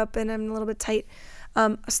wake up and I'm a little bit tight.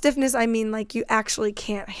 Stiffness, I mean, like you actually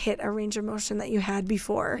can't hit a range of motion that you had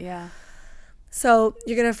before. Yeah. So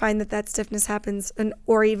you're going to find that stiffness happens,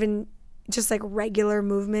 or even just like regular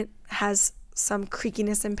movement has some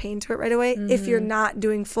creakiness and pain to it right away if you're not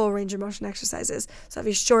doing full range of motion exercises. So if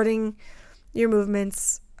you're shorting your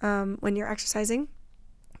movements when you're exercising,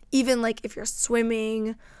 even like if you're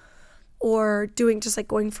swimming or doing just like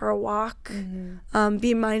going for a walk,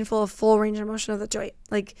 be mindful of full range of motion of the joint.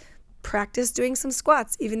 Like practice doing some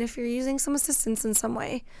squats, even if you're using some assistance in some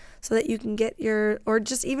way, so that you can get or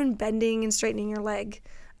just even bending and straightening your leg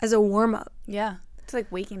as a warm up. Yeah. It's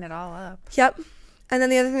like waking it all up. Yep. And then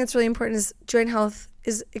the other thing that's really important is joint health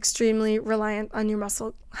is extremely reliant on your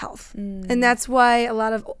muscle health. And that's why a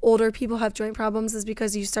lot of older people have joint problems, is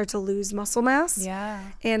because you start to lose muscle mass. Yeah.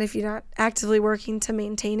 And if you're not actively working to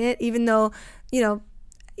maintain it, even though, you know,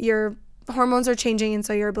 your hormones are changing and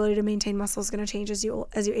so your ability to maintain muscle is going to change as you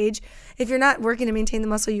age. If you're not working to maintain the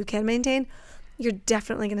muscle you can maintain, you're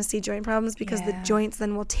definitely going to see joint problems, because the joints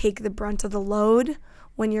then will take the brunt of the load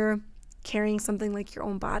when you're carrying something like your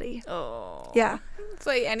own body. Oh. Yeah. It's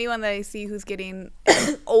like anyone that I see who's getting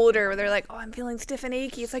older, where they're like, oh, I'm feeling stiff and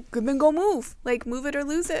achy. It's like, then go move. Like, move it or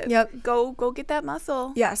lose it. Yep. Go get that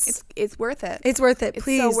muscle. Yes. It's worth it. It's worth it. It's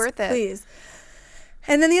Please. so worth it. Please.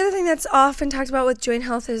 And then the other thing that's often talked about with joint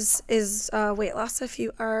health is weight loss. If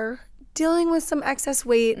you are dealing with some excess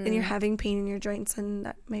weight and you're having pain in your joints, and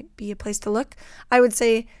that might be a place to look. I would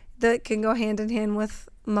say that can go hand in hand with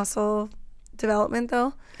muscle development,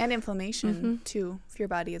 though. And inflammation, too, if your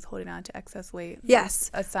body is holding on to excess weight. Yes.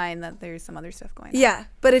 A sign that there's some other stuff going on. Yeah.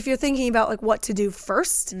 But if you're thinking about like what to do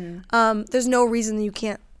first, there's no reason you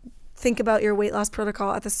can't think about your weight loss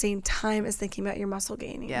protocol at the same time as thinking about your muscle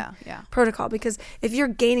gaining protocol. Because if you're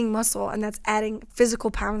gaining muscle and that's adding physical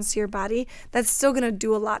pounds to your body, that's still going to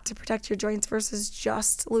do a lot to protect your joints versus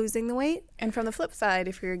just losing the weight. And from the flip side,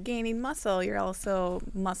 if you're gaining muscle,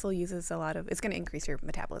 muscle uses a lot of, it's going to increase your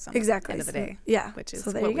metabolism. Exactly. At the end of the day. Yeah. Which is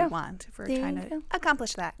so what we want if we're trying to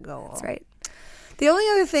accomplish that goal. That's right. The only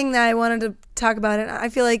other thing that I wanted to talk about, and I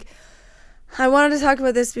feel like I wanted to talk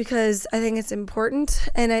about this because I think it's important,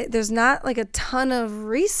 and there's not like a ton of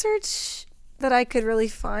research that I could really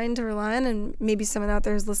find to rely on, and maybe someone out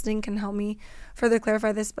there who's listening can help me further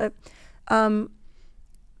clarify this, but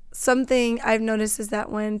something I've noticed is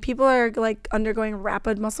that when people are like undergoing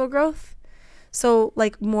rapid muscle growth, so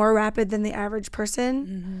like more rapid than the average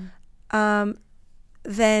person,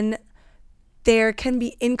 then there can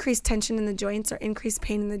be increased tension in the joints or increased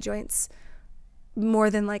pain in the joints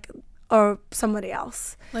more than like or somebody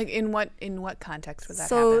else. Like in what context would that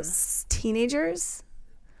happen? So teenagers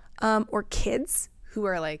or kids who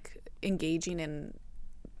are like engaging in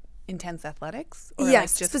intense athletics? Or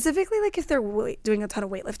yes, like just... specifically like if they're doing a ton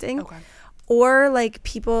of weightlifting. Okay. Or like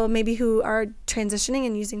people maybe who are transitioning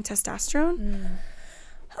and using testosterone.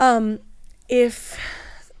 If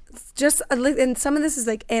just, and some of this is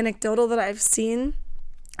like anecdotal that I've seen,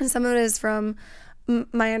 and some of it is from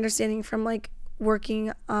my understanding from like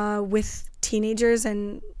working with teenagers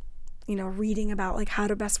and, you know, reading about like how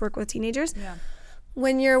to best work with teenagers. Yeah.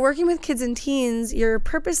 When you're working with kids and teens, you're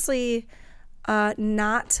purposely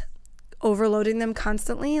not overloading them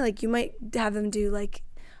constantly. Like you might have them do like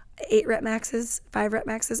 8 rep maxes, 5 rep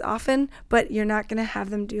maxes often, but you're not going to have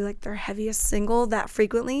them do like their heaviest single that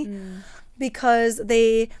frequently because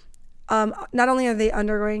they not only are they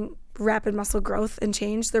undergoing rapid muscle growth and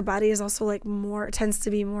change, their body is also like tends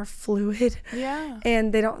to be more fluid. Yeah.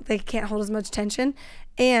 And they can't hold as much tension.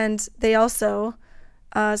 And they also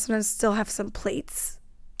sometimes still have some plates.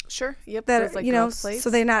 Sure. Yep. That there's, like, you know, growth plates. so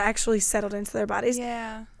they're not actually settled into their bodies.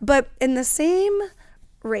 Yeah. But in the same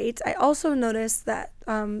rate, I also noticed that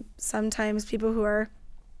sometimes people who are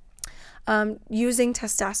using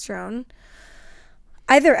testosterone,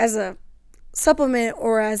 either as a supplement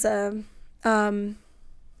or as a in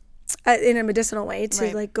a medicinal way to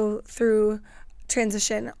right. like go through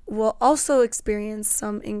transition, will also experience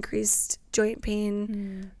some increased joint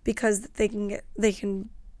pain because they can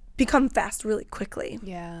become fast really quickly.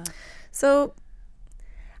 Yeah. So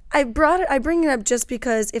I bring it up just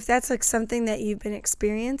because if that's like something that you've been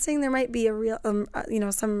experiencing, there might be a real,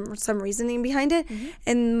 some reasoning behind it.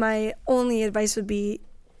 And my only advice would be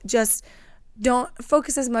just don't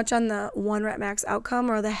focus as much on the 1 rep max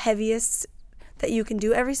outcome or the heaviest that you can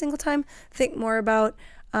do every single time. Think more about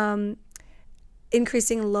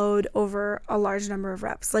increasing load over a large number of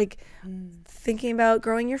reps. Like thinking about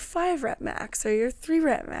growing your 5 rep max or your 3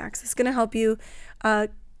 rep max. It's going to help you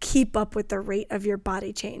keep up with the rate of your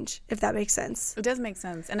body change, if that makes sense. It does make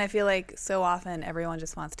sense. And I feel like so often everyone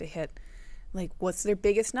just wants to hit, like, what's their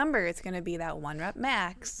biggest number? It's going to be that 1 rep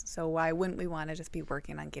max. So why wouldn't we want to just be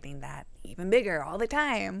working on getting that even bigger all the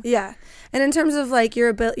time? Yeah. And in terms of like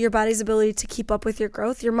your body's ability to keep up with your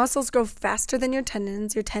growth, your muscles grow faster than your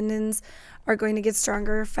tendons. Your tendons are going to get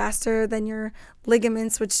stronger faster than your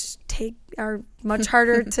ligaments, which are much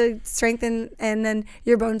harder to strengthen, and then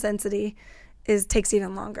your bone density takes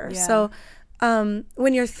even longer. Yeah. So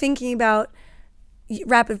when you're thinking about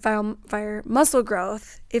rapid fire muscle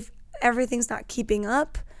growth, if everything's not keeping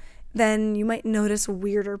up, then you might notice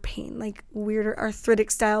weirder pain, like weirder arthritic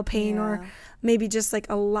style pain, or maybe just like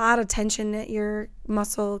a lot of tension at your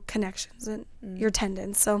muscle connections and your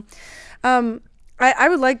tendons. So I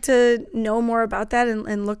would like to know more about that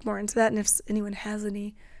and look more into that. And if anyone has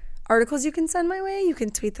any articles you can send my way, you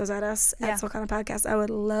can tweet those at us at Sulcana Podcast. I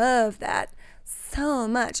would love that so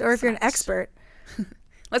much. Or if you're an expert.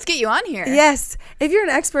 Let's get you on here. Yes. If you're an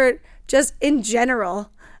expert just in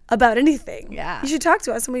general about anything, you should talk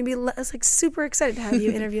to us, and we'd be like super excited to have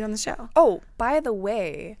you interviewed on the show. Oh, by the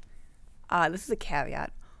way, this is a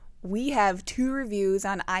caveat. We have 2 reviews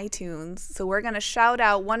on iTunes, so we're going to shout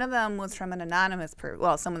out. One of them was from an anonymous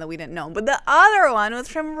someone that we didn't know, but the other one was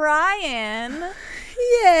from Ryan.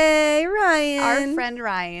 Yay, Ryan. Our friend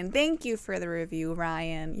Ryan. Thank you for the review,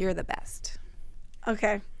 Ryan. You're the best.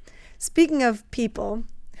 Okay. Speaking of people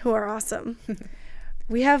who are awesome,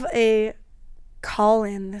 we have a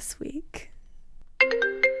call-in this week.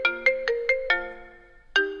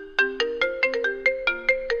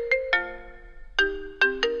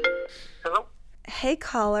 Hello? Hey,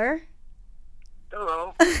 caller.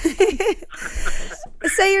 Hello.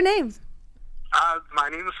 Say your name. My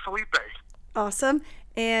name is Felipe. Awesome.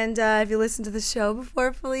 And have you listened to the show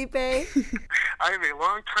before, Felipe? I am a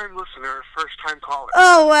long-time listener, first-time caller.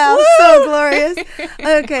 Oh, wow. Woo! So glorious.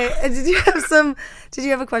 Okay. Did you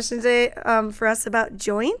have a question today for us about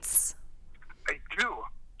joints? I do.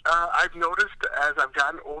 I've noticed as I've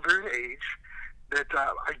gotten older in age that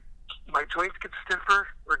my joints get stiffer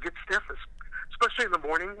or get stiff, especially in the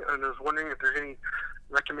morning. And I was wondering if there's any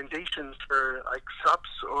recommendations for like sups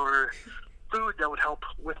or food that would help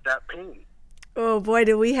with that pain. Oh boy,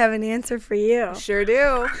 do we have an answer for you. Sure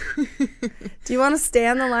do. Do you want to stay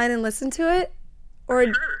on the line and listen to it? Or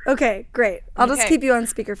Sure. okay, great. I'll just Okay. keep you on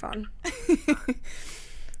speakerphone.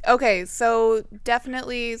 Okay, so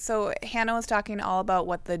definitely, so Hannah was talking all about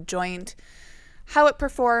what the joint, how it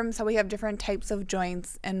performs, how we have different types of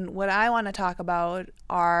joints. And what I want to talk about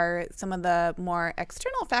are some of the more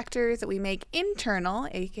external factors that we make internal,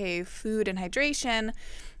 aka food and hydration,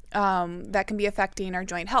 that can be affecting our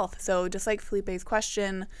joint health. So just like Felipe's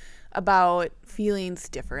question about feeling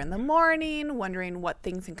stiffer in the morning, wondering what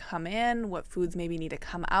things can come in, what foods maybe need to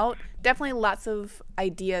come out. Definitely lots of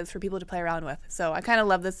ideas for people to play around with. So I kind of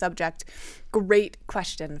love this subject. Great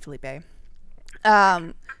question, Felipe.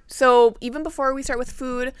 So even before we start with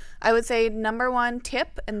food, I would say number one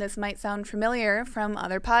tip, and this might sound familiar from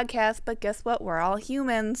other podcasts, but guess what? We're all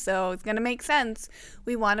humans, so it's going to make sense.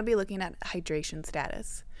 We want to be looking at hydration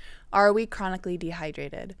status. Are we chronically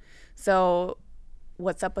dehydrated? So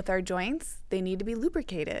what's up with our joints? They need to be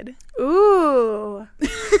lubricated. Ooh.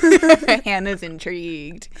 Hannah's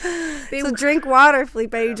intrigued. So drink water,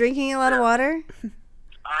 Felipe. Are you drinking a lot of water?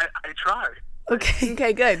 I try. Okay.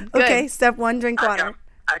 Okay, good. Okay, step one, drink water.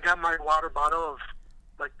 I got my water bottle of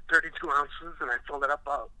like 32 ounces, and I fill it up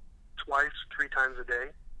about 3 times a day.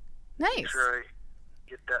 Make Nice. sure I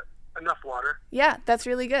get that enough water. Yeah, that's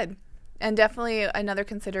really good. And definitely another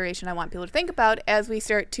consideration I want people to think about as we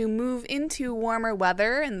start to move into warmer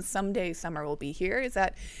weather, and someday summer will be here, is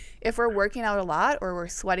that if we're working out a lot or we're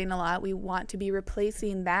sweating a lot, we want to be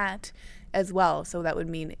replacing that as well. So that would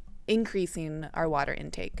mean increasing our water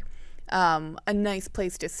intake. A nice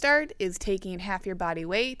place to start is taking half your body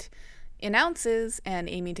weight in ounces and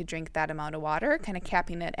aiming to drink that amount of water, kind of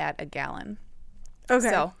capping it at a gallon. Okay.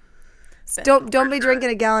 So Don't be drinking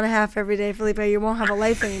a gallon and a half every day, Felipe. You won't have a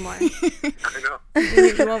life anymore. I know.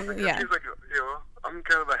 yeah. Seems like, I'm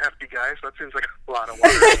kind of a hefty guy, so that seems like a lot of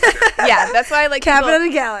water. Yeah, that's why I like Cap it people, at a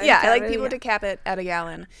gallon. Yeah, I Cap like it at a people to gallon. cap it at a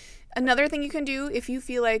gallon. Another thing you can do, if you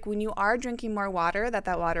feel like when you are drinking more water, that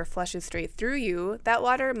water flushes straight through you, that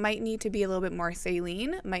water might need to be a little bit more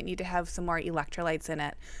saline, might need to have some more electrolytes in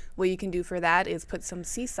it. What you can do for that is put some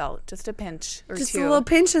sea salt, just a pinch or Just two. a little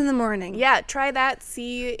pinch in the morning. Yeah, try that.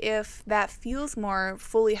 See if that feels more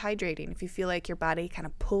fully hydrating, if you feel like your body kind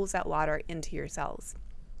of pulls that water into your cells.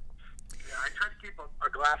 Yeah, I try to keep a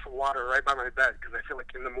glass of water right by my bed because I feel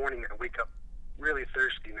like in the morning I wake up really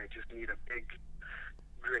thirsty and I just need a big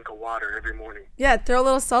drink of water every morning. Yeah, throw a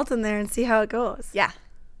little salt in there and see how it goes. Yeah.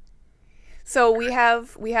 So we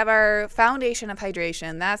have our foundation of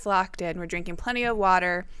hydration. That's locked in. We're drinking plenty of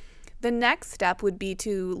water. The next step would be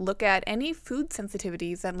to look at any food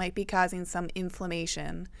sensitivities that might be causing some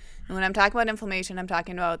inflammation. And when I'm talking about inflammation, I'm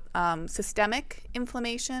talking about systemic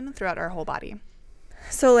inflammation throughout our whole body.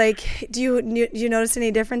 So, like, do you notice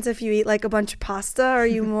any difference if you eat like a bunch of pasta? Are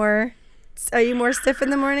you more stiff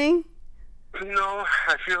in the morning? No,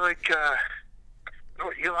 I feel like I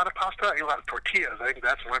don't eat a lot of pasta. I eat a lot of tortillas. I think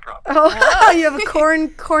that's my problem. Oh, you have a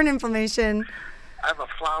corn inflammation. I have a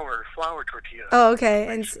flour tortilla. Oh,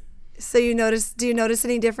 okay. And so do you notice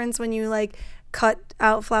any difference when you like cut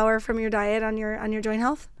out flour from your diet on your joint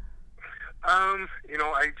health? I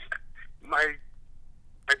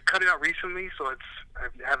cut it out recently, so I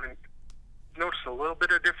haven't noticed a little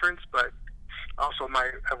bit of difference, but also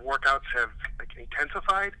my workouts have like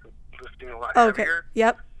intensified, lifting a lot Okay. heavier.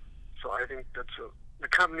 Yep. So I think that's the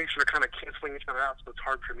combination are kind of canceling each other out, so it's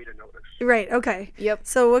hard for me to notice. Right. Okay. Yep.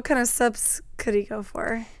 So what kind of subs could he go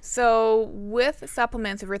for? So with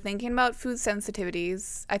supplements, if we're thinking about food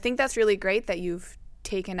sensitivities, I think that's really great that you've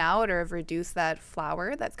taken out or have reduced that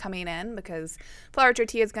flour that's coming in, because flour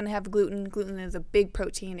tortilla is going to have gluten. Gluten is a big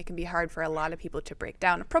protein. It can be hard for a lot of people to break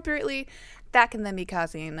down appropriately. That can then be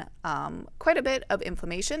causing quite a bit of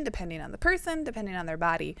inflammation depending on the person, depending on their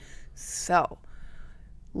body. So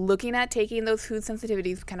looking at taking those food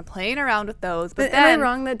sensitivities, kind of playing around with those. But Am then, I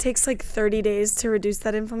wrong that it takes like 30 days to reduce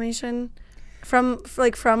that inflammation from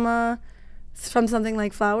something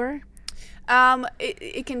like flour?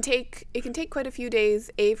 It can take quite a few days,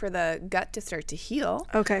 for the gut to start to heal.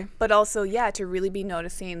 Okay. But also, to really be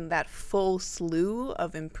noticing that full slew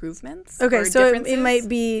of improvements. Okay, or so it differences. might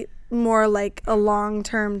be more like a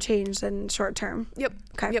long-term change than short-term. Yep.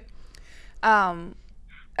 Okay. Yep.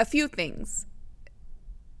 A few things.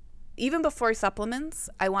 Even before supplements,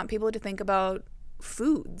 I want people to think about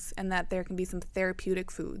foods and that there can be some therapeutic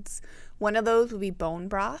foods. One of those would be bone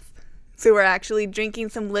broth. So we're actually drinking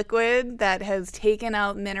some liquid that has taken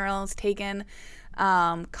out minerals, taken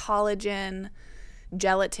collagen,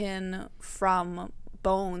 gelatin from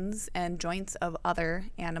bones and joints of other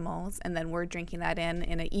animals, and then we're drinking that in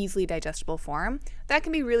an easily digestible form, that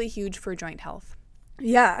can be really huge for joint health.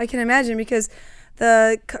 Yeah, I can imagine, because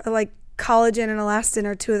the collagen and elastin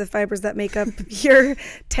are two of the fibers that make up your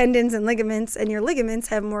tendons and ligaments, and your ligaments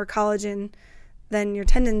have more collagen than your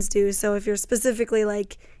tendons do. So if you're specifically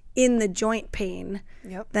like in the joint pain,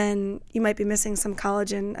 then you might be missing some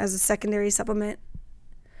collagen as a secondary supplement.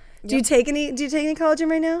 Do you take any collagen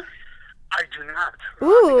right now? I do not.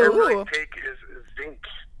 Ooh. The only thing I take is zinc.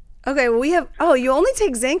 Okay, well, you only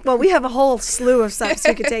take zinc? Well, we have a whole slew of stuff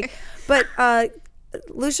you could take. But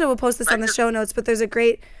Lucia will post this on the show notes, but there's a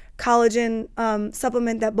great collagen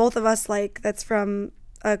supplement that both of us like that's from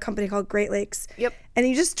a company called Great Lakes. Yep. And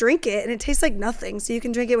you just drink it, and it tastes like nothing. So you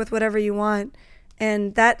can drink it with whatever you want.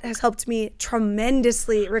 And that has helped me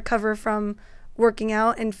tremendously recover from working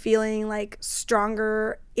out and feeling like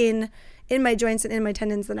stronger in my joints and in my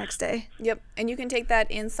tendons the next day. Yep, and you can take that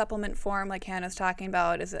in supplement form, like Hannah's talking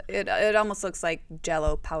about. It almost looks like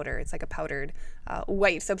Jell-O powder. It's like a powdered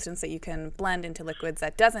white substance that you can blend into liquids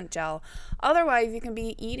that doesn't gel. Otherwise, you can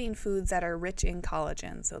be eating foods that are rich in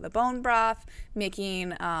collagen. So the bone broth,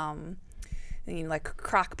 making like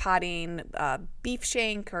crock potting beef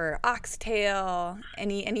shank or oxtail,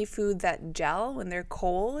 any foods that gel when they're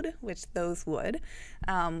cold, which those would,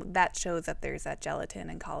 that shows that there's that gelatin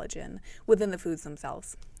and collagen within the foods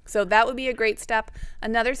themselves. So that would be a great step.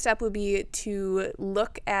 Another step would be to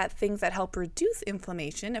look at things that help reduce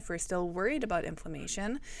inflammation if we're still worried about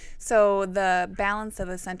inflammation. So the balance of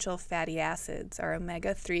essential fatty acids, our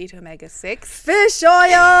omega-3 to omega-6. Fish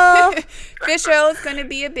oil! Fish oil is going to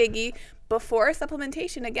be a biggie. Before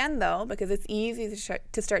supplementation, again, though, because it's easy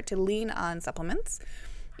to start to lean on supplements,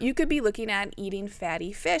 you could be looking at eating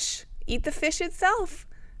fatty fish. Eat the fish itself.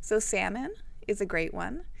 So salmon is a great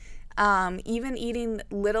one. Even eating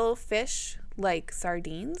little fish like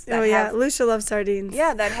sardines. Lucia loves sardines.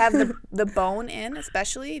 Yeah, that have the bone in,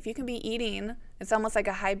 especially if you can be eating. It's almost like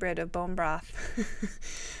a hybrid of bone broth.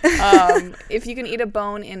 If you can eat a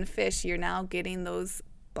bone in fish, you're now getting those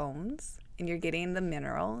bones. And you're getting the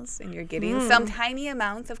minerals, and you're getting some tiny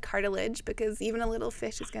amounts of cartilage, because even a little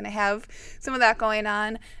fish is going to have some of that going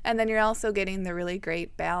on. And then you're also getting the really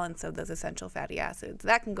great balance of those essential fatty acids.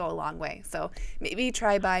 That can go a long way. So maybe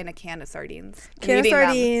try buying a can of sardines.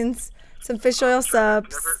 Some fish oil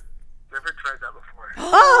subs. Never tried that before.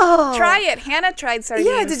 Oh! Try it. Hannah tried sardines.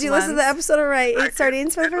 Yeah, did you listen to the episode where I ate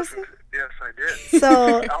sardines for the first time? Yes, I did.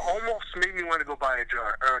 So it almost made me want to go buy a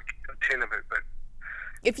jar or a tin of it, but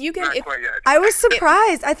if you can, not quite yet. I was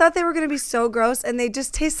surprised. I thought they were going to be so gross, and they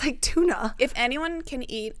just taste like tuna. If anyone can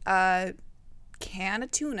eat a can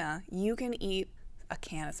of tuna, you can eat a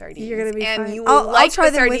can of sardines. You're going to be fine. And you will like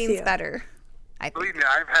try the them with sardines you. better. Believe me,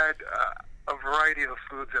 I've had a variety of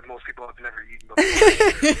foods that most people have never eaten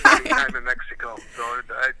before. Anytime in Mexico, so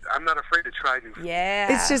I'm not afraid to try new food.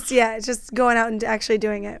 Yeah. It's just going out and actually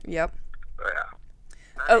doing it. Yep.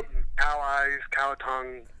 Yeah. Cow eyes, cow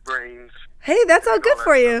tongue, brains. Hey, that's all good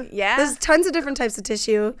for you. Yeah. There's tons of different types of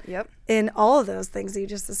tissue. Yep. In all of those things that you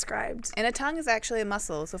just described. And a tongue is actually a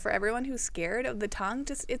muscle. So for everyone who's scared of the tongue,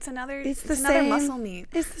 it's another same muscle meat.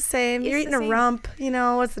 It's the same. You're eating the a same. rump.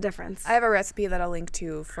 What's the difference? I have a recipe that I'll link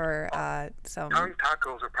to for some. Tongue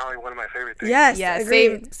tacos are probably one of my favorite things. Yes. Yeah,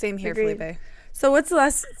 agreed. same here, Agreed. Felipe. So what's the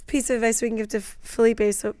last piece of advice we can give to Felipe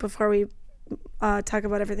before we talk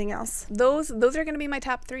about everything else? Those are going to be my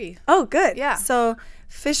top 3. Oh, good. Yeah. So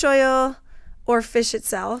fish oil or fish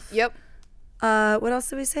itself. Yep. What else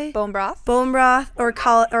did we say? Bone broth. Bone broth or a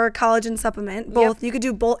collagen supplement. Both. Yep. You could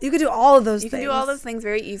do both. You could do all of those things. You can do all those things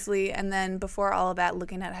very easily. And then before all of that,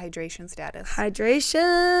 looking at hydration status.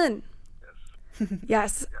 Hydration.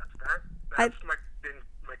 Yes. That's been my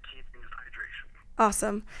key thing is hydration.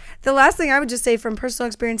 Awesome. The last thing I would just say from personal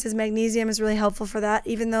experience is magnesium is really helpful for that.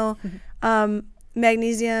 Even though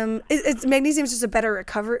magnesium is just a better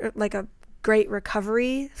recovery, like a great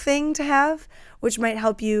recovery thing to have, which might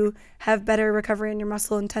help you have better recovery in your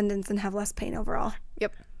muscle and tendons and have less pain overall.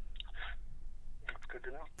 Yep. That's good to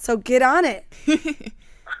know. So get on it.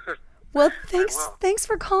 Well, will. thanks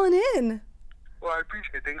for calling in. Well, I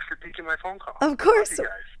appreciate it. Thanks for taking my phone call. Of course. Love you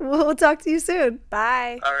guys. We'll talk to you soon.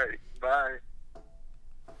 Bye. All right. Bye.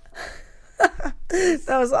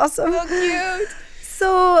 That was awesome. So cute.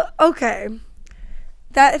 So, okay.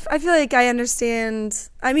 I feel like I understand.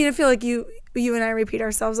 I mean, I feel like you and I repeat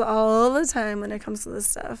ourselves all the time when it comes to this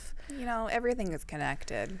stuff. Everything is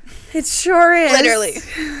connected. It sure is. Literally.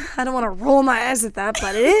 I don't want to roll my eyes at that,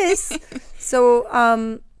 but it is.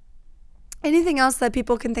 So, anything else that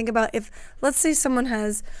people can think about if, let's say someone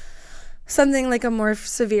has something like a more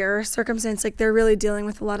severe circumstance, like they're really dealing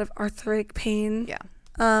with a lot of arthritic pain. Yeah.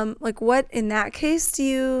 Like what in that case do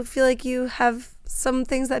you feel like you have some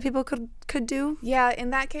things that people could do? Yeah,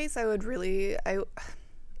 in that case, I would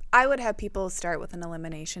have people start with an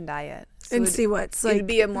elimination diet. So And see what's it like. would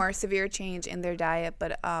be a more severe change in their diet,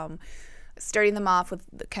 but starting them off with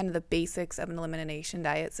kind of the basics of an elimination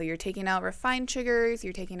diet. So you're taking out refined sugars,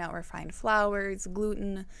 you're taking out refined flours,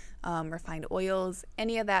 gluten, refined oils,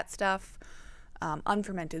 any of that stuff.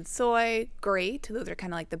 Unfermented soy, great. Those are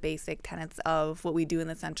kind of like the basic tenets of what we do in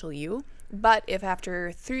the Essential You. But if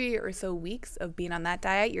after 3 or so weeks of being on that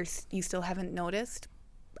diet, you still haven't noticed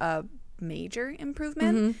a major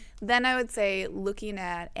improvement, then I would say looking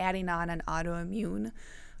at adding on an autoimmune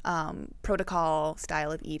protocol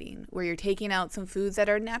style of eating, where you're taking out some foods that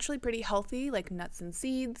are naturally pretty healthy, like nuts and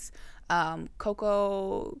seeds,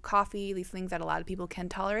 cocoa, coffee, these things that a lot of people can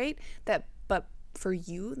tolerate, but for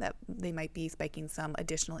you, that they might be spiking some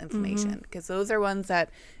additional inflammation, because those are ones that,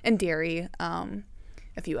 and dairy, a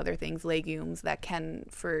few other things, legumes, that can,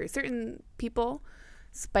 for certain people,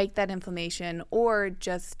 spike that inflammation or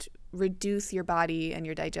just reduce your body and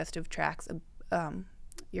your digestive tract's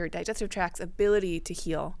ability to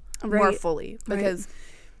heal more fully. Because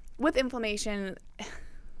with inflammation,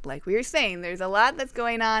 like we were saying, there's a lot that's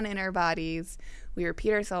going on in our bodies. We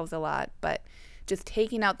repeat ourselves a lot, but just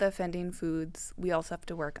taking out the offending foods, we also have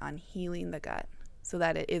to work on healing the gut so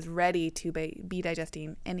that it is ready to be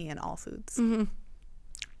digesting any and all foods.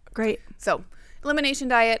 Great. So elimination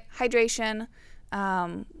diet, hydration,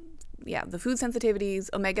 the food sensitivities,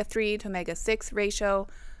 omega-3 to omega-6 ratio.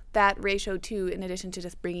 That ratio too, in addition to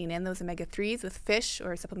just bringing in those omega-3s with fish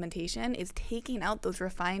or supplementation, is taking out those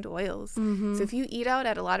refined oils. So if you eat out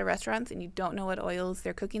at a lot of restaurants and you don't know what oils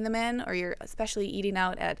they're cooking them in, or you're especially eating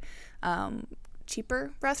out at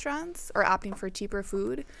cheaper restaurants or opting for cheaper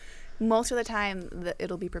food, most of the time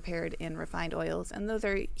it'll be prepared in refined oils, and those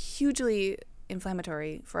are hugely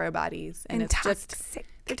inflammatory for our bodies, and it's toxic.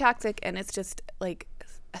 They're toxic, and it's just like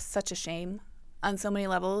such a shame on so many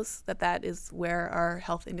levels that is where our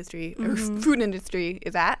health industry or food industry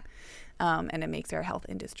is at, and it makes our health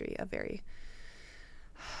industry a very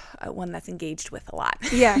one that's engaged with a lot.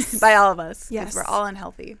 Yes. By all of us. Yes. We're all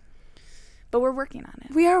unhealthy. But we're working on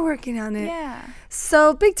it. We are working on it. Yeah.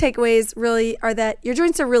 So big takeaways really are that your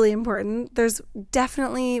joints are really important. There's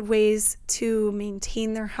definitely ways to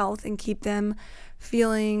maintain their health and keep them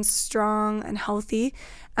feeling strong and healthy.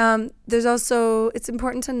 There's also, it's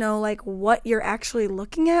important to know like what you're actually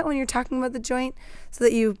looking at when you're talking about the joint, so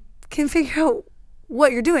that you can figure out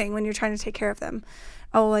what you're doing when you're trying to take care of them.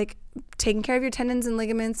 Like taking care of your tendons and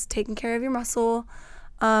ligaments, taking care of your muscle,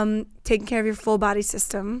 taking care of your full body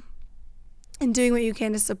system, and doing what you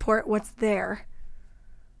can to support what's there.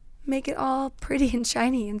 Make it all pretty and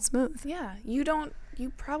shiny and smooth. Yeah. You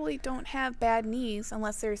probably don't have bad knees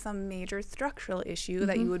unless there's some major structural issue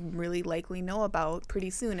that you would really likely know about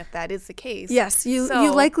pretty soon, if that is the case. Yes,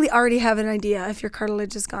 you likely already have an idea if your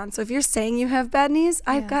cartilage is gone. So if you're saying you have bad knees,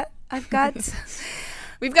 I've got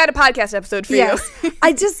We've got a podcast episode for yes. you.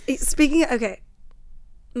 I just, speaking of, okay,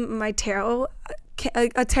 my tarot,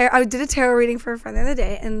 I did a tarot reading for a friend the other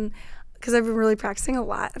day, and because I've been really practicing a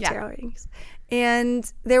lot of tarot readings.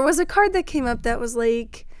 And there was a card that came up that was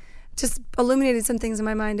like, just illuminated some things in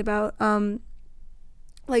my mind about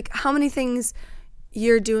like how many things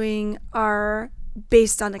you're doing are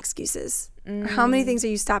based on excuses. Or how many things are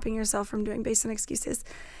you stopping yourself from doing based on excuses?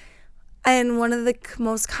 And one of the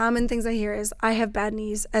most common things I hear is I have bad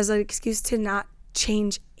knees as an excuse to not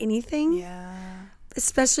change anything. Yeah.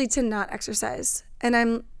 Especially to not exercise.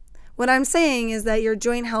 And what I'm saying is that your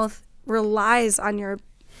joint health relies on your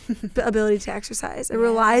ability to exercise. It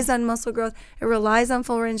relies on muscle growth. It relies on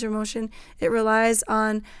full range of motion. It relies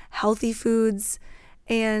on healthy foods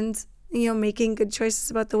and, making good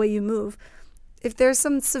choices about the way you move. If there's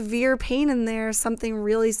some severe pain in there, something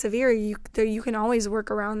really severe, you can always work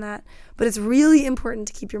around that. But it's really important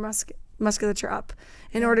to keep your musculature up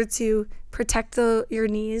in order to protect your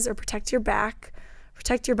knees or protect your back,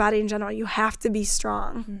 protect your body in general. You have to be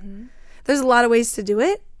strong. There's a lot of ways to do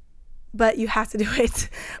it, but you have to do it.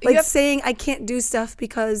 Saying I can't do stuff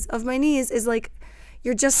because of my knees is like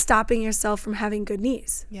you're just stopping yourself from having good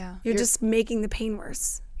knees. Yeah. You're just making the pain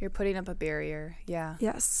worse. You're putting up a barrier. Yeah.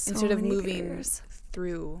 Yes. So instead of many moving barriers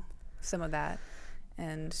through some of that.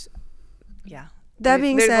 And yeah. That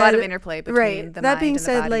being there's said, a lot of interplay between the that mind being and the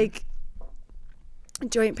said, body. like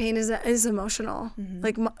joint pain is emotional.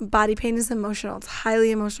 Like body pain is emotional. It's highly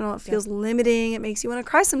emotional. It feels limiting. It makes you want to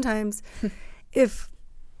cry sometimes.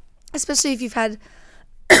 Especially if you've had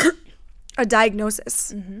a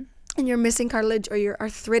diagnosis. and you're missing cartilage or you're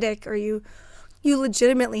arthritic or you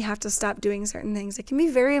legitimately have to stop doing certain things, it can be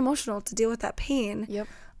very emotional to deal with that pain. Yep.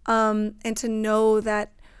 And to know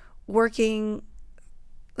that working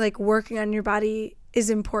on your body is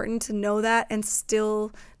important, to know that and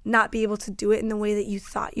still not be able to do it in the way that you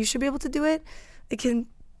thought you should be able to do it, it can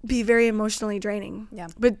be very emotionally draining. Yeah.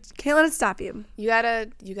 But can't let it stop you. You gotta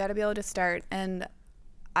be able to start. And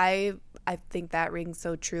I think that rings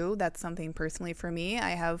so true. That's something personally for me.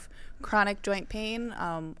 I have chronic joint pain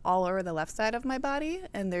all over the left side of my body,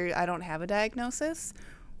 and I don't have a diagnosis.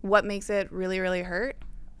 What makes it really, really hurt?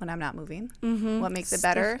 When I'm not moving. Mm-hmm. What makes it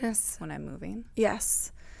better? Stiffness. When I'm moving.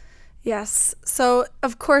 Yes. So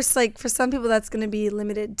of course, like for some people that's going to be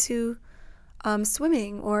limited to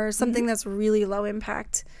swimming or something that's really low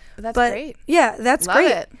impact. But that's great. Yeah, that's Love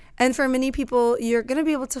great. it. And for many people, you're going to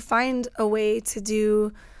be able to find a way to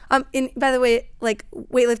do by the way, like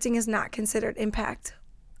weightlifting is not considered impact.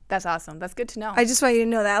 That's awesome. That's good to know. I just want you to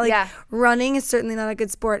know that. Like, yeah. Running is certainly not a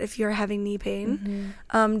good sport if you're having knee pain.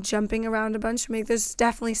 Mm-hmm. Jumping around a bunch. There's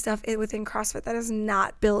definitely stuff within CrossFit that is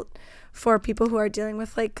not built for people who are dealing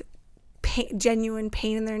with, like, genuine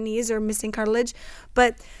pain in their knees or missing cartilage.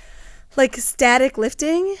 But, like, static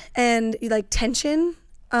lifting and, like, tension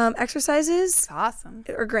exercises. That's awesome.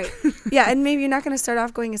 Are great. Yeah, and maybe you're not going to start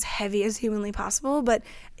off going as heavy as humanly possible, but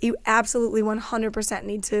you absolutely 100%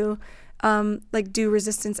 need to do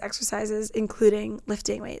resistance exercises, including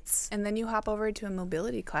lifting weights. And then you hop over to a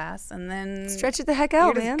mobility class and then stretch it the heck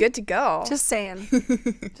out, you're man. Good to go. Just saying.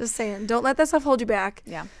 Just saying. Don't let that stuff hold you back.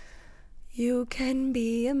 Yeah. You can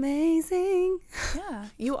be amazing. Yeah.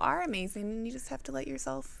 You are amazing, and you just have to let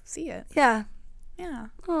yourself see it. Yeah. Yeah.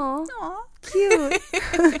 Aw. Cute.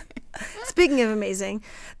 Speaking of amazing,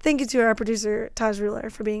 thank you to our producer, Taj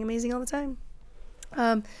Ruler, for being amazing all the time.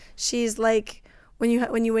 She's like, when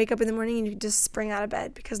you wake up in the morning and you just spring out of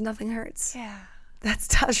bed because nothing hurts. Yeah. That's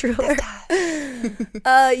Taj Ruler.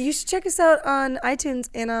 You should check us out on iTunes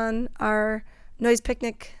and on our Noise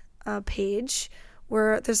Picnic page,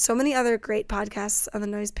 where there's so many other great podcasts on the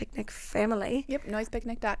Noise Picnic family. Yep,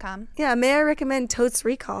 noisepicnic.com. Yeah, may I recommend Totes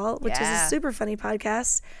Recall, which is a Yeah. super funny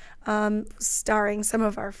podcast starring some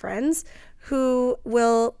of our friends who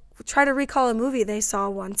will try to recall a movie they saw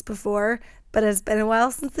once before, but it's been a while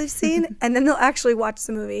since they've seen, and then they'll actually watch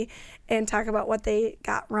the movie and talk about what they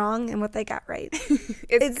got wrong and what they got right.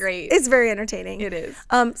 It's great. It's very entertaining. It is.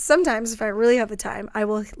 Sometimes, if I really have the time, I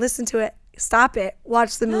will listen to it, stop it,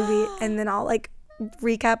 watch the movie, and then I'll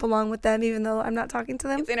recap along with them, even though I'm not talking to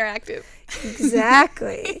them. It's interactive.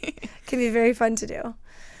 Exactly. Can be very fun to do.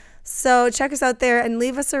 So check us out there and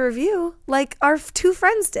leave us a review like our two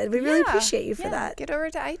friends did. We really appreciate you for that. Get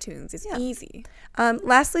over to iTunes. It's easy.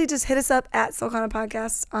 Lastly, just hit us up at Sulcana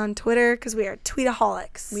Podcast on Twitter because we are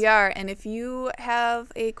tweetaholics. We are. And if you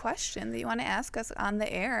have a question that you want to ask us on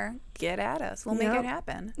the air, get at us. We'll make it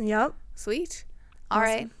happen. Yep. Sweet. All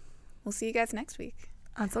right. We'll see you guys next week.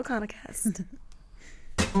 On SulcanaCast.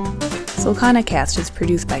 SulcanaCast is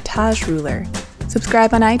produced by Taj Ruler.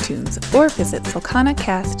 Subscribe on iTunes or visit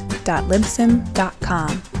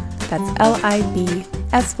sulcanacast.libsyn.com. That's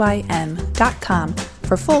LIBSYN.com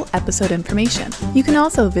for full episode information. You can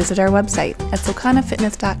also visit our website at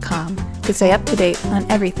sulcanafitness.com to stay up to date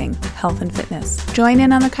on everything health and fitness. Join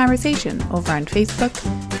in on the conversation over on Facebook,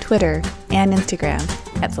 Twitter, and Instagram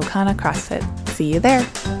at Sulcana CrossFit. See you there.